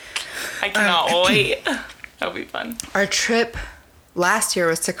 I cannot wait. That'll be fun. Our trip last year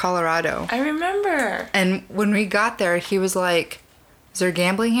was to Colorado. I remember. And when we got there, he was like, is there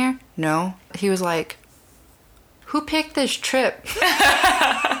gambling here? No. He was like, who picked this trip?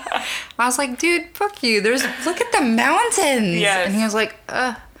 I was like, dude, fuck you. Look at the mountains. Yes. And he was like,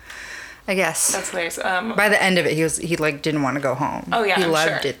 I guess. That's hilarious. By the end of it, he like didn't want to go home. Oh yeah, he I'm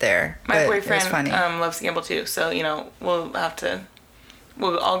loved sure. it there. My but boyfriend it was funny. loves to gamble too, so I'll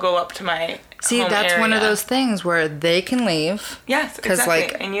go up to my home that's one of area. those things where they can leave. Yes, 'Cause, exactly.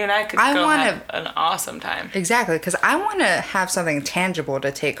 like, and you and I could I go wanna- have an awesome time. Exactly, because I want to have something tangible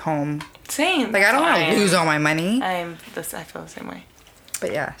to take home. Same. Like I don't want to lose all my money. I feel the same way.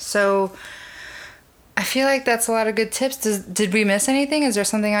 But yeah, so I feel like that's a lot of good tips. Did we miss anything? Is there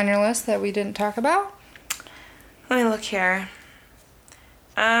something on your list that we didn't talk about? Let me look here.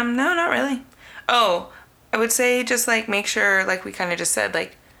 No, not really. Oh, I would say just like make sure, like we kind of just said,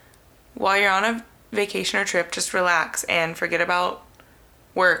 like while you're on a vacation or trip, just relax and forget about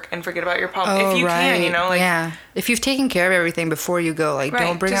work and forget about your problem if you can, yeah. If you've taken care of everything before you go, like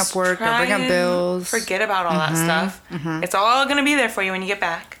don't bring just up work, don't bring up try bills. and forget about all that stuff. It's all gonna be there for you when you get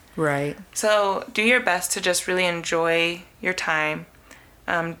back. Right. So do your best to just really enjoy your time.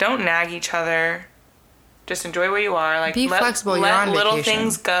 Don't nag each other. Just enjoy where you are. Like be flexible. You're let on little vacation.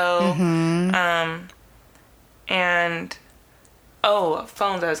 things go. And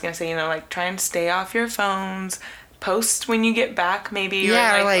phones. I was gonna say, like try and stay off your phones. Post when you get back, maybe or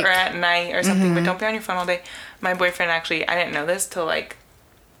at night or something. But don't be on your phone all day. My boyfriend actually, I didn't know this till like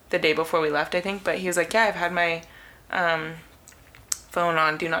the day before we left, I think. But he was like, yeah, I've had my phone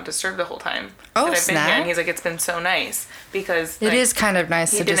on Do Not Disturb the whole time that I've been here. And he's like, it's been so nice because it is kind of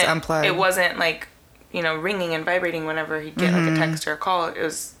nice to just unplug. It wasn't like ringing and vibrating whenever he'd get like a text or a call.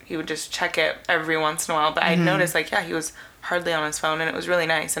 He would just check it every once in a while. But I noticed he was hardly on his phone, and it was really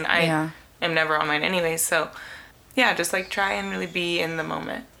nice. And I am never on mine anyways. So yeah, just like try and really be in the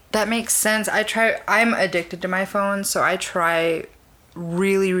moment. That makes sense. I'm addicted to my phone, so I try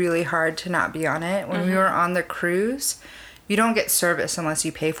really, really hard to not be on it. When we were on the cruise, you don't get service unless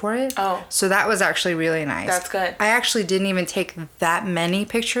you pay for it. Oh. So that was actually really nice. That's good. I actually didn't even take that many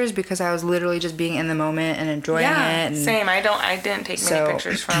pictures because I was literally just being in the moment and enjoying it. And same. I didn't take many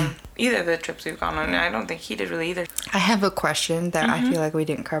pictures from either of the trips we've gone on. I don't think he did really either. I have a question that I feel like we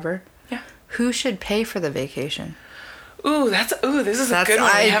didn't cover. Yeah. Who should pay for the vacation? This is a good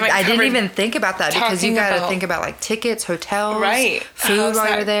one. I didn't even think about that because you got to think about like tickets, hotels, food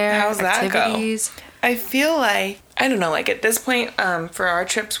while you're there, how's activities. That go? I feel like, I don't know, like at this point, for our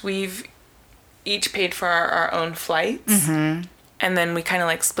trips, we've each paid for our own flights. And then we kind of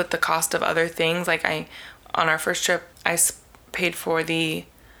like split the cost of other things. Like on our first trip, I paid for the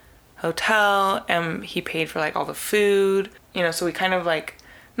hotel and he paid for like all the food, so we kind of like,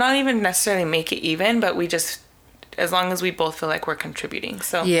 not even necessarily make it even, but we just, as long as we both feel like we're contributing.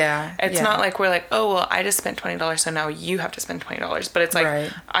 So it's not like we're like, oh, well, I just spent $20, so now you have to spend $20. But it's like,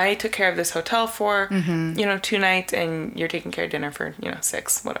 I took care of this hotel for, 2 nights, and you're taking care of dinner for,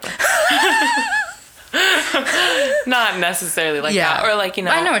 6, whatever. Not necessarily like that. Or like,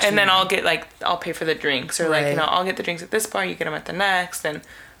 I know what and then I'll pay for the drinks. Or like, I'll get the drinks at this bar, you get them at the next, and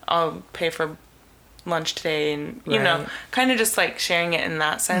I'll pay for lunch today. And, kind of just like sharing it in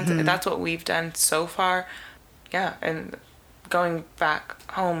that sense. That's what we've done so far. Yeah, and going back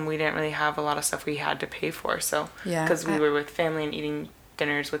home, we didn't really have a lot of stuff we had to pay for. So, because we were with family and eating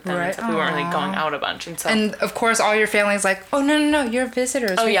dinners with them and stuff, we weren't really going out a bunch. And so, and of course, all your family's like, oh, no, you're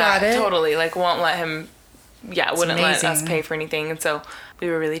visitors. Oh, we got it. Totally. Like, won't let him, wouldn't let us pay for anything. And so, we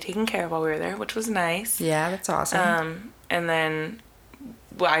were really taken care of while we were there, which was nice. Yeah, that's awesome. And then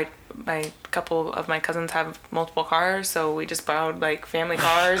my couple of my cousins have multiple cars, so we just borrowed like family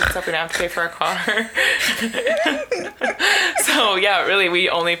cars, except we didn't have to pay for a car. So yeah, really, we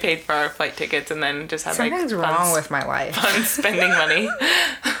only paid for our flight tickets and then just had Something's like wrong with my life. fun spending money.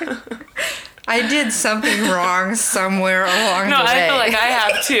 I did something wrong somewhere along the way. No, I feel like I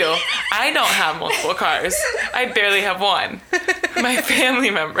have two. I don't have multiple cars. I barely have one. My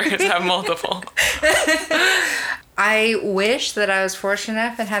family members have multiple. I wish that I was fortunate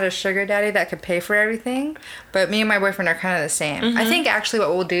enough and had a sugar daddy that could pay for everything, but me and my boyfriend are kind of the same. Mm-hmm. I think actually what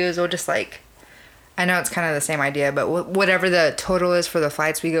we'll do is we'll just like, I know it's kind of the same idea, but whatever the total is for the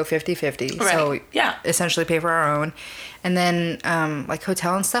flights, we go 50-50. Right. So yeah, essentially pay for our own. And then like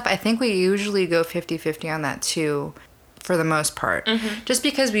hotel and stuff, I think we usually go 50-50 on that too, for the most part. Mm-hmm. Just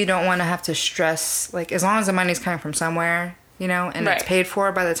because we don't want to have to stress, like as long as the money's coming from somewhere, you know, and right. it's paid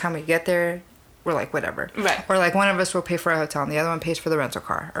for by the time we get there, we're like, whatever. Right. Or like one of us will pay for a hotel and the other one pays for the rental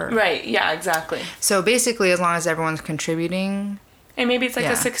car. Or... Right, yeah, exactly. So basically, as long as everyone's contributing... And maybe it's like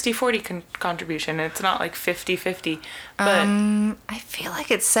yeah. a 60-40 contribution. It's not like 50-50. But I feel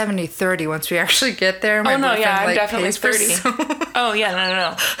like it's 70-30 once we actually get there. My oh, no, boyfriend, yeah, I'm like, definitely pays for 30. Oh, yeah,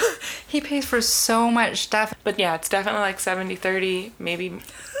 no. He pays for so much stuff. But yeah, it's definitely like 70-30, maybe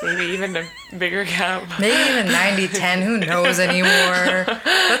even a bigger gap. Maybe even 90-10, who knows anymore.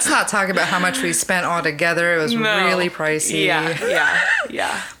 Let's not talk about how much we spent all together. It was really pricey.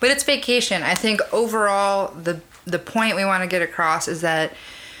 Yeah. But it's vacation. I think overall, the point we want to get across is that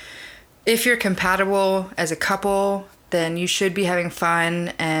if you're compatible as a couple, then you should be having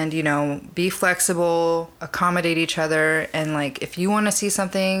fun and, you know, be flexible, accommodate each other. And, like, if you want to see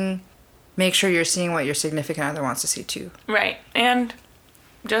something, make sure you're seeing what your significant other wants to see, too. Right. And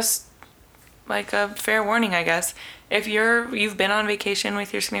just, like, a fair warning, I guess. If you've been on vacation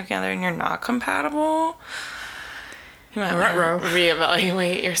with your significant other and you're not compatible, you might want to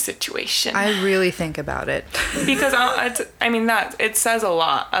reevaluate your situation. I really think about it. Because, it says a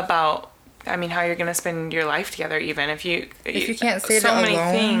lot about... how you're going to spend your life together, even if you can't stay alone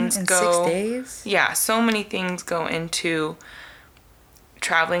in 6 days. Yeah, so many things go into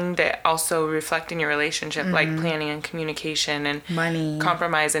traveling that also reflect in your relationship, like planning and communication and money,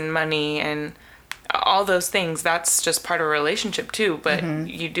 compromise and money and all those things. That's just part of a relationship too. But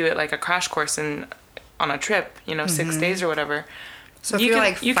you do it like a crash course on a trip, 6 days or whatever. So if you're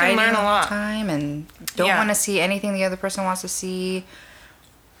like you fighting can learn a lot time and don't want to see anything the other person wants to see.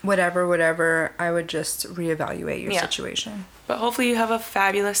 Whatever, I would just reevaluate your situation. But hopefully you have a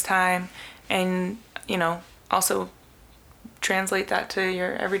fabulous time and, also translate that to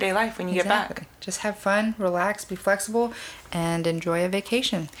your everyday life when you get back. Just have fun, relax, be flexible, and enjoy a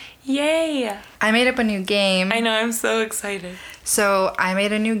vacation. Yay! I made up a new game. I know, I'm so excited. So I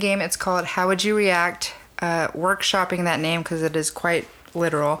made a new game. It's called How Would You React? Workshopping that name because it is quite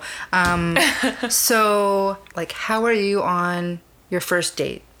literal. So, like, how are you on your first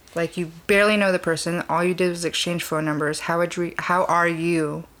date? Like, you barely know the person. All you did was exchange phone numbers. How are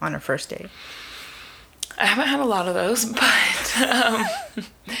you on a first date? I haven't had a lot of those, but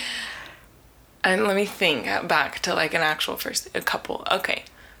and let me think back to like an actual a couple. Okay,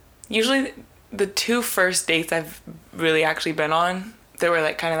 usually the 2 first dates I've really actually been on, they were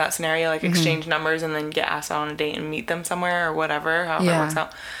like kind of that scenario, like exchange numbers and then get asked out on a date and meet them somewhere or whatever, however it works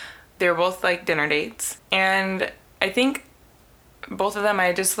out. They were both like dinner dates, and I think both of them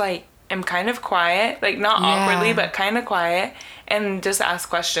I just like am kind of quiet, like not awkwardly, but kind of quiet, and just ask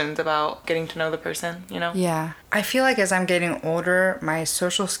questions about getting to know the person, Yeah. I feel like as I'm getting older, my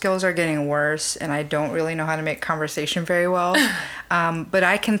social skills are getting worse, and I don't really know how to make conversation very well. But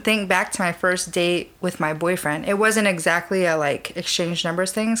I can think back to my first date with my boyfriend. It wasn't exactly a like exchange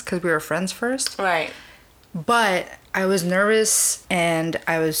numbers things because we were friends first. Right. But I was nervous and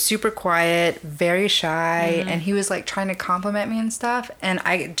I was super quiet, very shy, and he was like trying to compliment me and stuff, and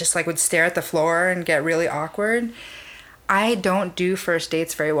I just like would stare at the floor and get really awkward. I don't do first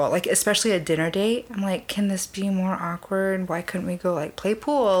dates very well, like especially a dinner date. I'm like, can this be more awkward? Why couldn't we go like play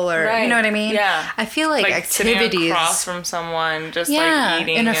pool or you know what I mean? Yeah. I feel like activities sitting across from someone, just like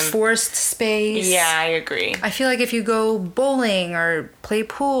eating in a forced space. Yeah, I agree. I feel like if you go bowling or play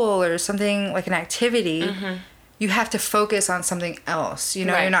pool or something like an activity, you have to focus on something else.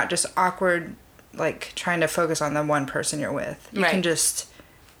 You're not just awkward, like trying to focus on the one person you're with. You can just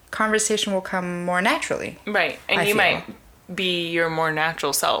conversation will come more naturally. Right, and you might be your more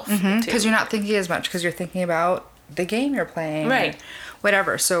natural self because you're not thinking as much because you're thinking about the game you're playing, right?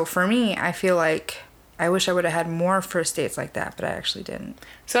 Whatever. So for me, I feel like I wish I would have had more first dates like that, but I actually didn't.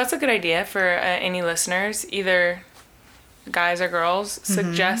 So that's a good idea for any listeners. Either guys or girls,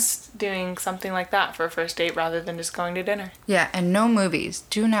 suggest doing something like that for a first date rather than just going to dinner. Yeah, and no movies.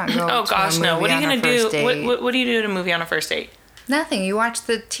 Do not go Oh to gosh, a movie no. What are you on a going to first do? date. What do you do at a movie on a first date? Nothing. You watch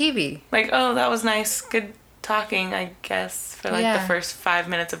the TV. Like, oh, that was nice. Good talking, I guess, for like the first 5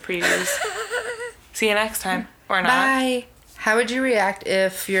 minutes of previews. See you next time. Or not. Bye. How would you react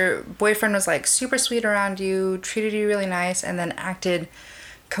if your boyfriend was like super sweet around you, treated you really nice, and then acted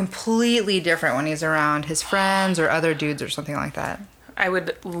completely different when he's around his friends or other dudes or something like that? I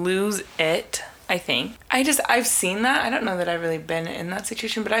would lose it, I think. I've seen that. I don't know that I've really been in that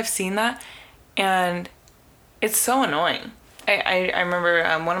situation, but I've seen that. And it's so annoying. I remember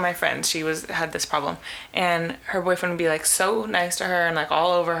one of my friends, she had this problem, and her boyfriend would be like so nice to her and like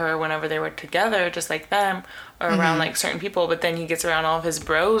all over her whenever they were together, just like them, or around like certain people, but then he gets around all of his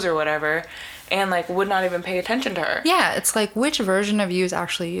bros or whatever and like would not even pay attention to her. Yeah, it's like, which version of you is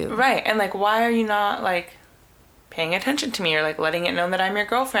actually you? Right. And like, why are you not like paying attention to me or like letting it know that I'm your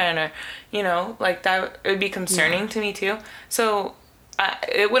girlfriend, or, you know, like that it would be concerning to me too. So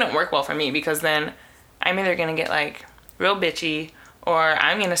it wouldn't work well for me, because then I'm either going to get like real bitchy, or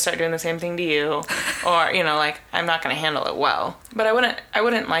I'm going to start doing the same thing to you, or, you know, like I'm not going to handle it well. But I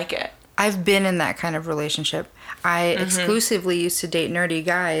wouldn't like it. I've been in that kind of relationship. I exclusively used to date nerdy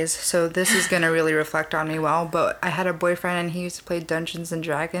guys, so this is going to really reflect on me well, but I had a boyfriend and he used to play Dungeons and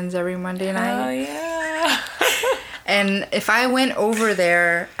Dragons every Monday night. Oh, yeah. And if I went over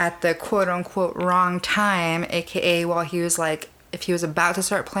there at the quote-unquote wrong time, aka while he was like, if he was about to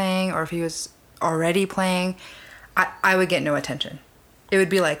start playing or if he was already playing, I would get no attention. It would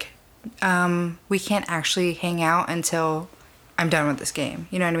be like, we can't actually hang out until I'm done with this game.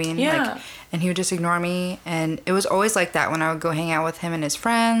 You know what I mean? Yeah. Like, and he would just ignore me. And it was always like that when I would go hang out with him and his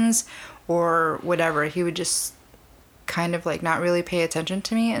friends or whatever. He would just kind of like not really pay attention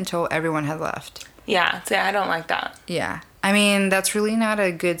to me until everyone had left. Yeah. See, I don't like that. Yeah. I mean, that's really not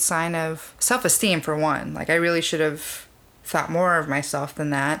a good sign of self-esteem, for one. Like, I really should have thought more of myself than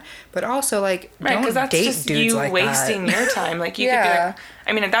that, but also like, right, don't that's date just dudes you like wasting that. your time. Like you could be like,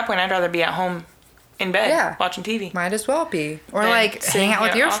 I mean, at that point I'd rather be at home in bed watching TV. Might as well be, or than like hang out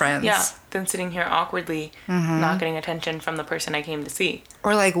with your friends. Yeah, than sitting here awkwardly not getting attention from the person I came to see,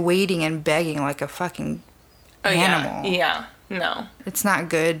 or like waiting and begging like a fucking animal. Yeah, no, it's not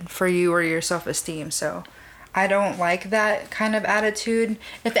good for you or your self-esteem. So I don't like that kind of attitude.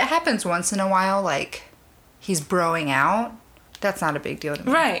 If it happens once in a while, like he's broing out, that's not a big deal to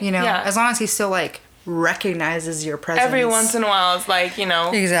me. Right. You know, yeah. as long as he still like recognizes your presence. Every once in a while, it's like, you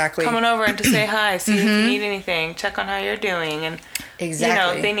know, exactly coming over and to say hi, see if you need anything, check on how you're doing, and exactly,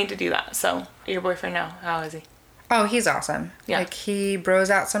 you know, they need to do that. So your boyfriend now, how is he? Oh, he's awesome. Yeah. Like he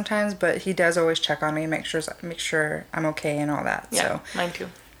bros out sometimes, but he does always check on me and make sure I'm okay and all that. Yeah, so mine too.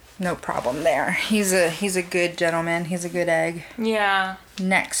 No problem there. He's a good gentleman. He's a good egg. Yeah.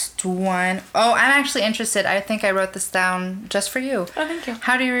 Next one. Oh, I'm actually interested. I think I wrote this down just for you. Oh, thank you.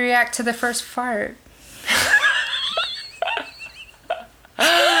 How do you react to the first fart?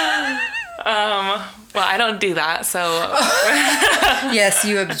 Well, I don't do that, so. Yes,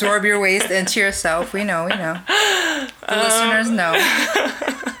 you absorb your waste into yourself. We know. The listeners know.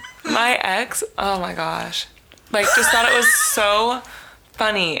 My ex, oh my gosh. Like, just thought it was so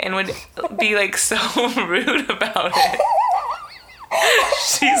funny and would be like so rude about it.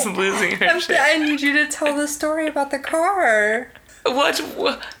 She's losing her shit. I need you to tell the story about the car. What?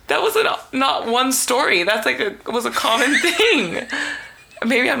 That was not one story. That's like it was a common thing.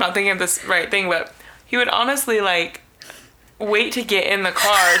 Maybe I'm not thinking of this right thing, but he would honestly like wait to get in the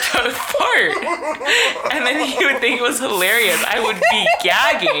car to fart, and then he would think it was hilarious. I would be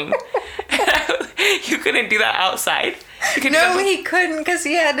gagging. You couldn't do that outside. No, he couldn't, because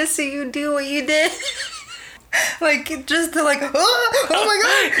he had to see you do what you did. Like, just to like, oh my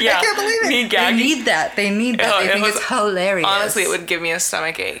god, yeah, I can't believe it. Me gagging. They need that. They think it's hilarious. Honestly, it would give me a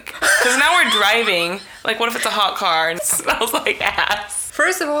stomach ache. Because now we're driving. Like, what if it's a hot car and it smells like ass?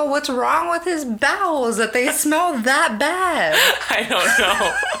 First of all, what's wrong with his bowels that they smell that bad? I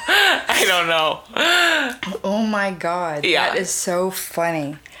don't know. Oh my god. Yeah. That is so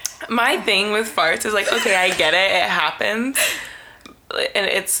funny. My thing with farts is like, okay, I get it. It happens. And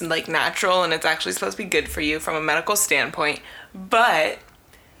it's like natural and it's actually supposed to be good for you from a medical standpoint. But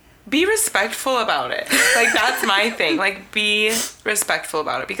be respectful about it. Like, that's my thing. Like, be respectful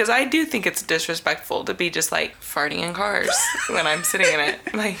about it. Because I do think it's disrespectful to be just like farting in cars when I'm sitting in it.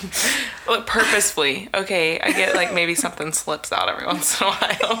 Like purposefully. Okay, I get like maybe something slips out every once in a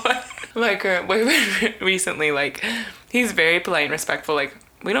while. My current boyfriend recently, like, he's very polite and respectful. Like,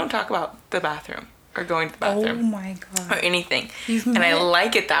 we don't talk about the bathroom or going to the bathroom. Oh my god. Or anything. And I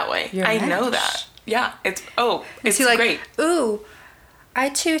like it that way. I know that. Yeah, it's Is he like, great. ooh, I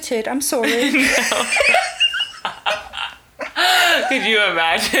tooted, I'm sorry. Could you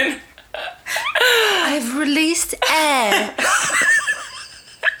imagine? I've released air.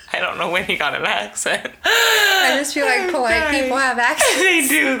 I don't know when he got an accent. I just feel like polite people have accents. They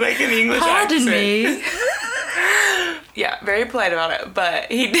do, like an English Pardon accent. me. Yeah, very polite about it.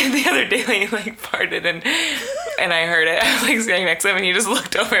 But he did the other day, he like farted and I heard it. I was like standing next to him and he just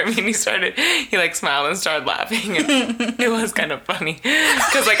looked over at me and he like smiled and started laughing. And it was kind of funny.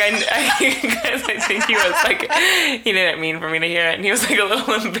 Because like I think he was like, he didn't mean for me to hear it. And he was like a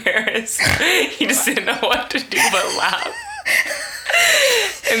little embarrassed. He just didn't know what to do but laugh.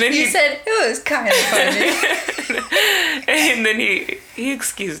 And then he said it was kind of funny. And then he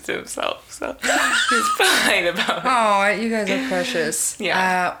excused himself, so he was polite about it. Oh, you guys are precious.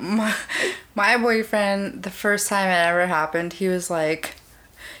 Yeah. My boyfriend, the first time it ever happened, he was like,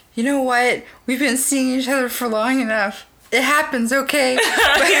 you know what? We've been seeing each other for long enough. It happens, okay?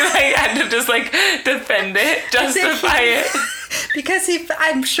 But he like had to just like defend it, justify it. Because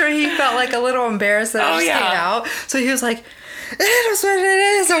I'm sure he felt like a little embarrassed that I just stayed out. So he was like, it is what it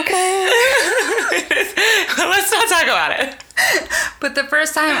is, okay? Let's not talk about it. But the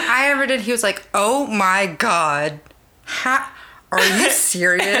first time I ever did, he was like, oh my God. Are you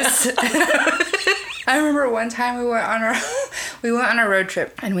serious? I remember one time we went on a road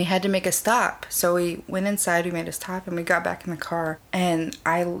trip and we had to make a stop. So we went inside, we made a stop, and we got back in the car. And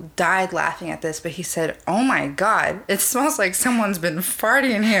I died laughing at this, but he said, oh my God, it smells like someone's been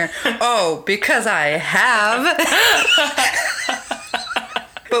farting in here. Oh, because I have.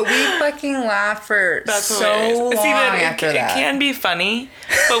 But we fucking laughed for so long after that. It can be funny,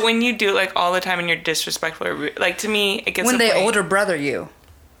 but when you do it like all the time and you're disrespectful, or like to me, it gets when to they the point, older brother you.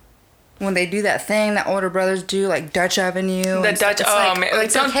 When they do that thing that older brothers do, like Dutch oven you. The Dutch,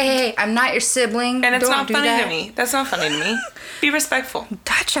 it's like, hey, I'm not your sibling. And it's Don't not do funny that. to me. That's not funny to me. Be respectful.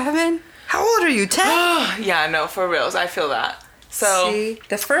 Dutch oven? How old are you? 10? Yeah, no, for reals. I feel that. So see,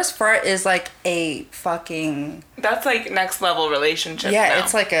 the first fart is like a fucking. That's like next level relationship. Yeah, now.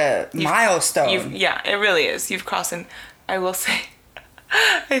 it's like a milestone. Yeah, it really is. You've crossed. And I will say,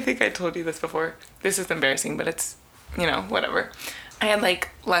 I think I told you this before. This is embarrassing, but it's, whatever. I had like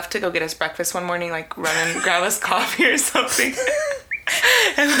left to go get us breakfast one morning, like run and grab us coffee or something.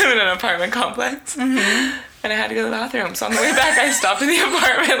 I live in an apartment complex. Mm-hmm. And I had to go to the bathroom. So on the way back, I stopped in the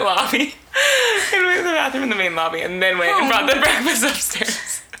apartment lobby and went to the bathroom in the main lobby and then went and brought the breakfast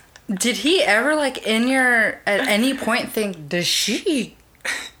upstairs. Did he ever, like, at any point think, does she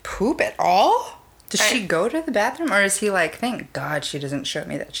poop at all? Does she go to the bathroom? Or is he like, thank God she doesn't show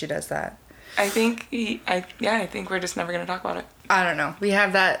me that she does that? I think I think we're just never going to talk about it. I don't know. We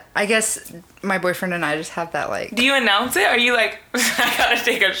have that. I guess my boyfriend and I just have that, like. Do you announce it? Are you like, I gotta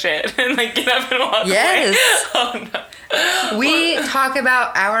take a shit and like get up and walk away? Yes. Oh no. We talk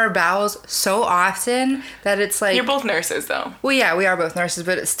about our bowels so often that it's like. You're both nurses though. Well, yeah, we are both nurses,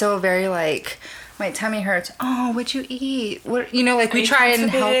 but it's still very like. My tummy hurts. Oh, what'd you eat? What like we try and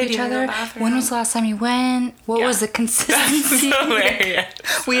help each other. When was the last time you went? What was the consistency? That's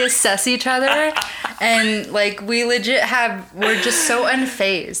hilarious. We assess each other, and like we legit we're just so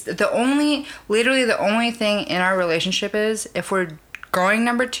unfazed. Literally the only thing in our relationship is if we're going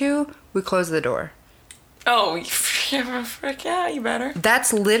number 2, we close the door. Oh, frick yeah, you better.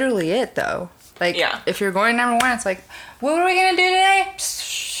 That's literally it though. Like if you're going number 1, it's like, what are we gonna do today?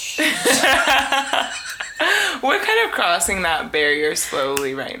 We're kind of crossing that barrier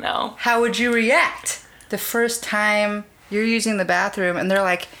slowly right now. How would you react the first time you're using the bathroom and they're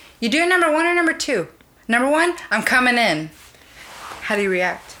like, you doing number 1 or number 2? Number 1, I'm coming in. How do you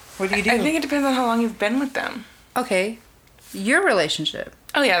react? What do you do? I think it depends on how long you've been with them. Okay. Your relationship.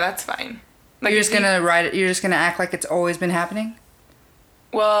 Oh yeah, that's fine. Like you're just gonna act like it's always been happening?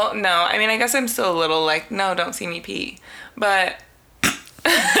 Well, no. I mean, I guess I'm still a little like, no, don't see me pee. But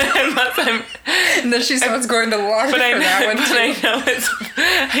unless I'm. And then she starts going to the laundry for that one too.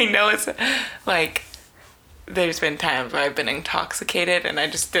 I know it's like there's been times where I've been intoxicated and I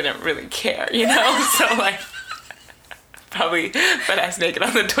just didn't really care, So like probably butt ass naked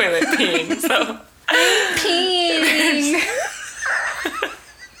on the toilet peeing. So peeing.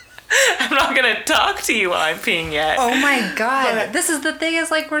 I'm not gonna talk to you while I'm peeing yet. Oh my God. This is the thing,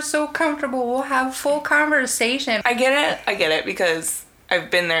 is like we're so comfortable. We'll have full conversation. I get it because I've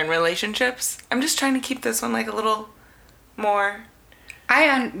been there in relationships. I'm just trying to keep this one like a little more. I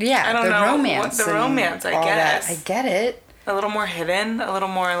don't know. Romance. The romance, I guess. I get it. A little more hidden, a little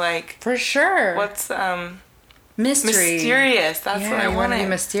more like. For sure. What's mystery? Mysterious. That's what I wanted. want to be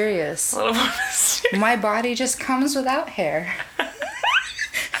mysterious. A little more mysterious. My body just comes without hair.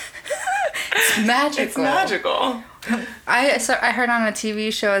 It's magical. It's magical. I heard on a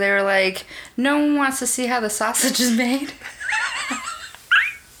TV show they were like, no one wants to see how the sausage is made.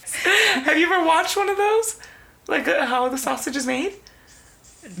 Have you ever watched one of those? Like how the sausage is made?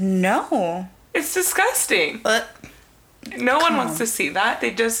 No. It's disgusting. No one wants to see that.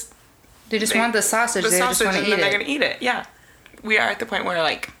 They just want the sausage. They just want to eat it. They're gonna eat it. Yeah. We are at the point where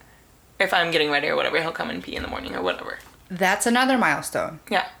like, if I'm getting ready or whatever, he'll come and pee in the morning or whatever. That's another milestone.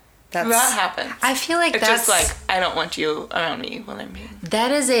 Yeah. That happens. I feel like it's just like, I don't want you around me while I'm peeing.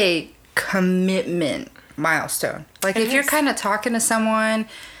 That is a commitment milestone. Like if you're kind of talking to someone,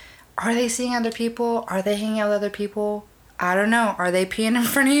 are they seeing other people? Are they hanging out with other people? I don't know. Are they peeing in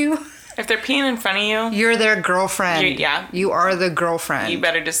front of you? If they're peeing in front of you, you're their girlfriend. You are the girlfriend. You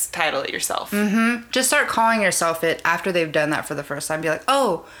better just title it yourself. Mm-hmm. Just start calling yourself it after they've done that for the first time. Be like,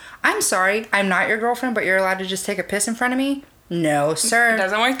 oh, I'm sorry. I'm not your girlfriend, but you're allowed to just take a piss in front of me? No, sir. It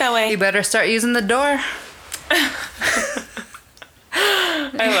doesn't work that way. You better start using the door.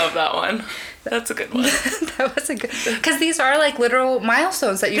 I love that one. That's a good one. That was a good... Because these are like literal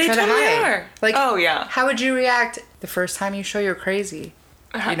milestones that you try to hide. Are. Like, oh, yeah. How would you react the first time you show you're crazy?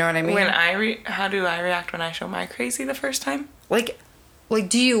 You know what I mean? How do I react when I show my crazy the first time? Like,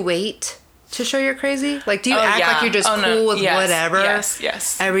 do you wait to show you're crazy? Like, do you act like you're just cool with whatever?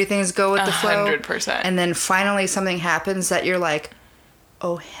 Yes. Everything's go with the flow. 100%. And then finally something happens that you're like,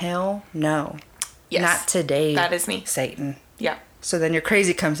 oh, hell no. Yes. Not today. That is me. Satan. Yeah. So then your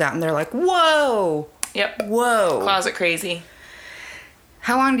crazy comes out and they're like, whoa. Yep. Whoa. Closet crazy.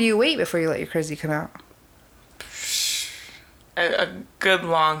 How long do you wait before you let your crazy come out? A good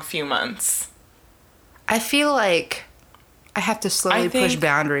long few months. I feel like I have to slowly push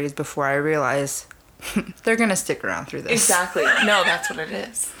boundaries before I realize they're going to stick around through this. Exactly. No, that's what it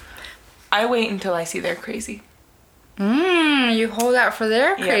is. I wait until I see they're crazy. You hold out for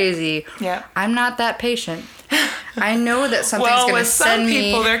their crazy. Yeah. I'm not that patient. I know that something's going to send me... Well, with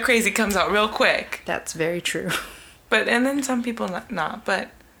some people, their crazy comes out real quick. That's very true. And then some people not.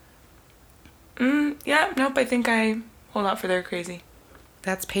 But, I think I hold out for their crazy.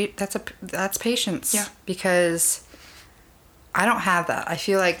 That's patience. Yeah. Because I don't have that. I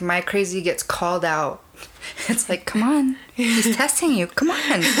feel like my crazy gets called out. It's like, come on. He's testing you. Come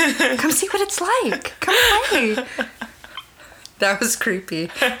on. Come see what it's like. Come play. That was creepy.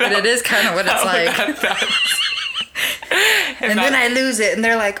 But it is kind of what it's like. And then I lose it. And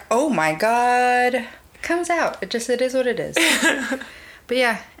they're like, oh my God. It comes out. It is what it is. But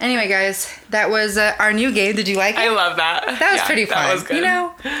yeah. Anyway, guys. That was our new game. Did you like it? I love that. That was pretty fun. That was good. You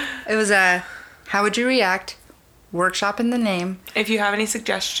know, it was how would you react? Workshop in the name. If you have any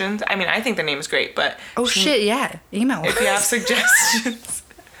suggestions, I mean, I think the name is great, but... Oh, shit, yeah. Email us. If you have suggestions...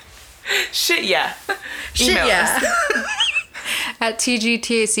 Email us. At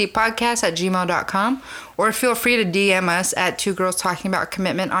tgtacpodcast@gmail.com, or feel free to DM us at 2 Girls Talking About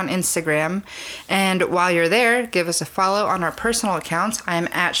Commitment on Instagram. And while you're there, give us a follow on our personal accounts. I'm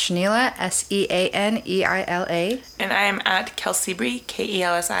at Sheneila, SEANEILA. And I am at Kelsibre,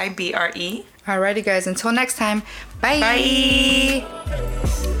 KELSIBRE. Alrighty, guys. Until next time. Bye. Bye.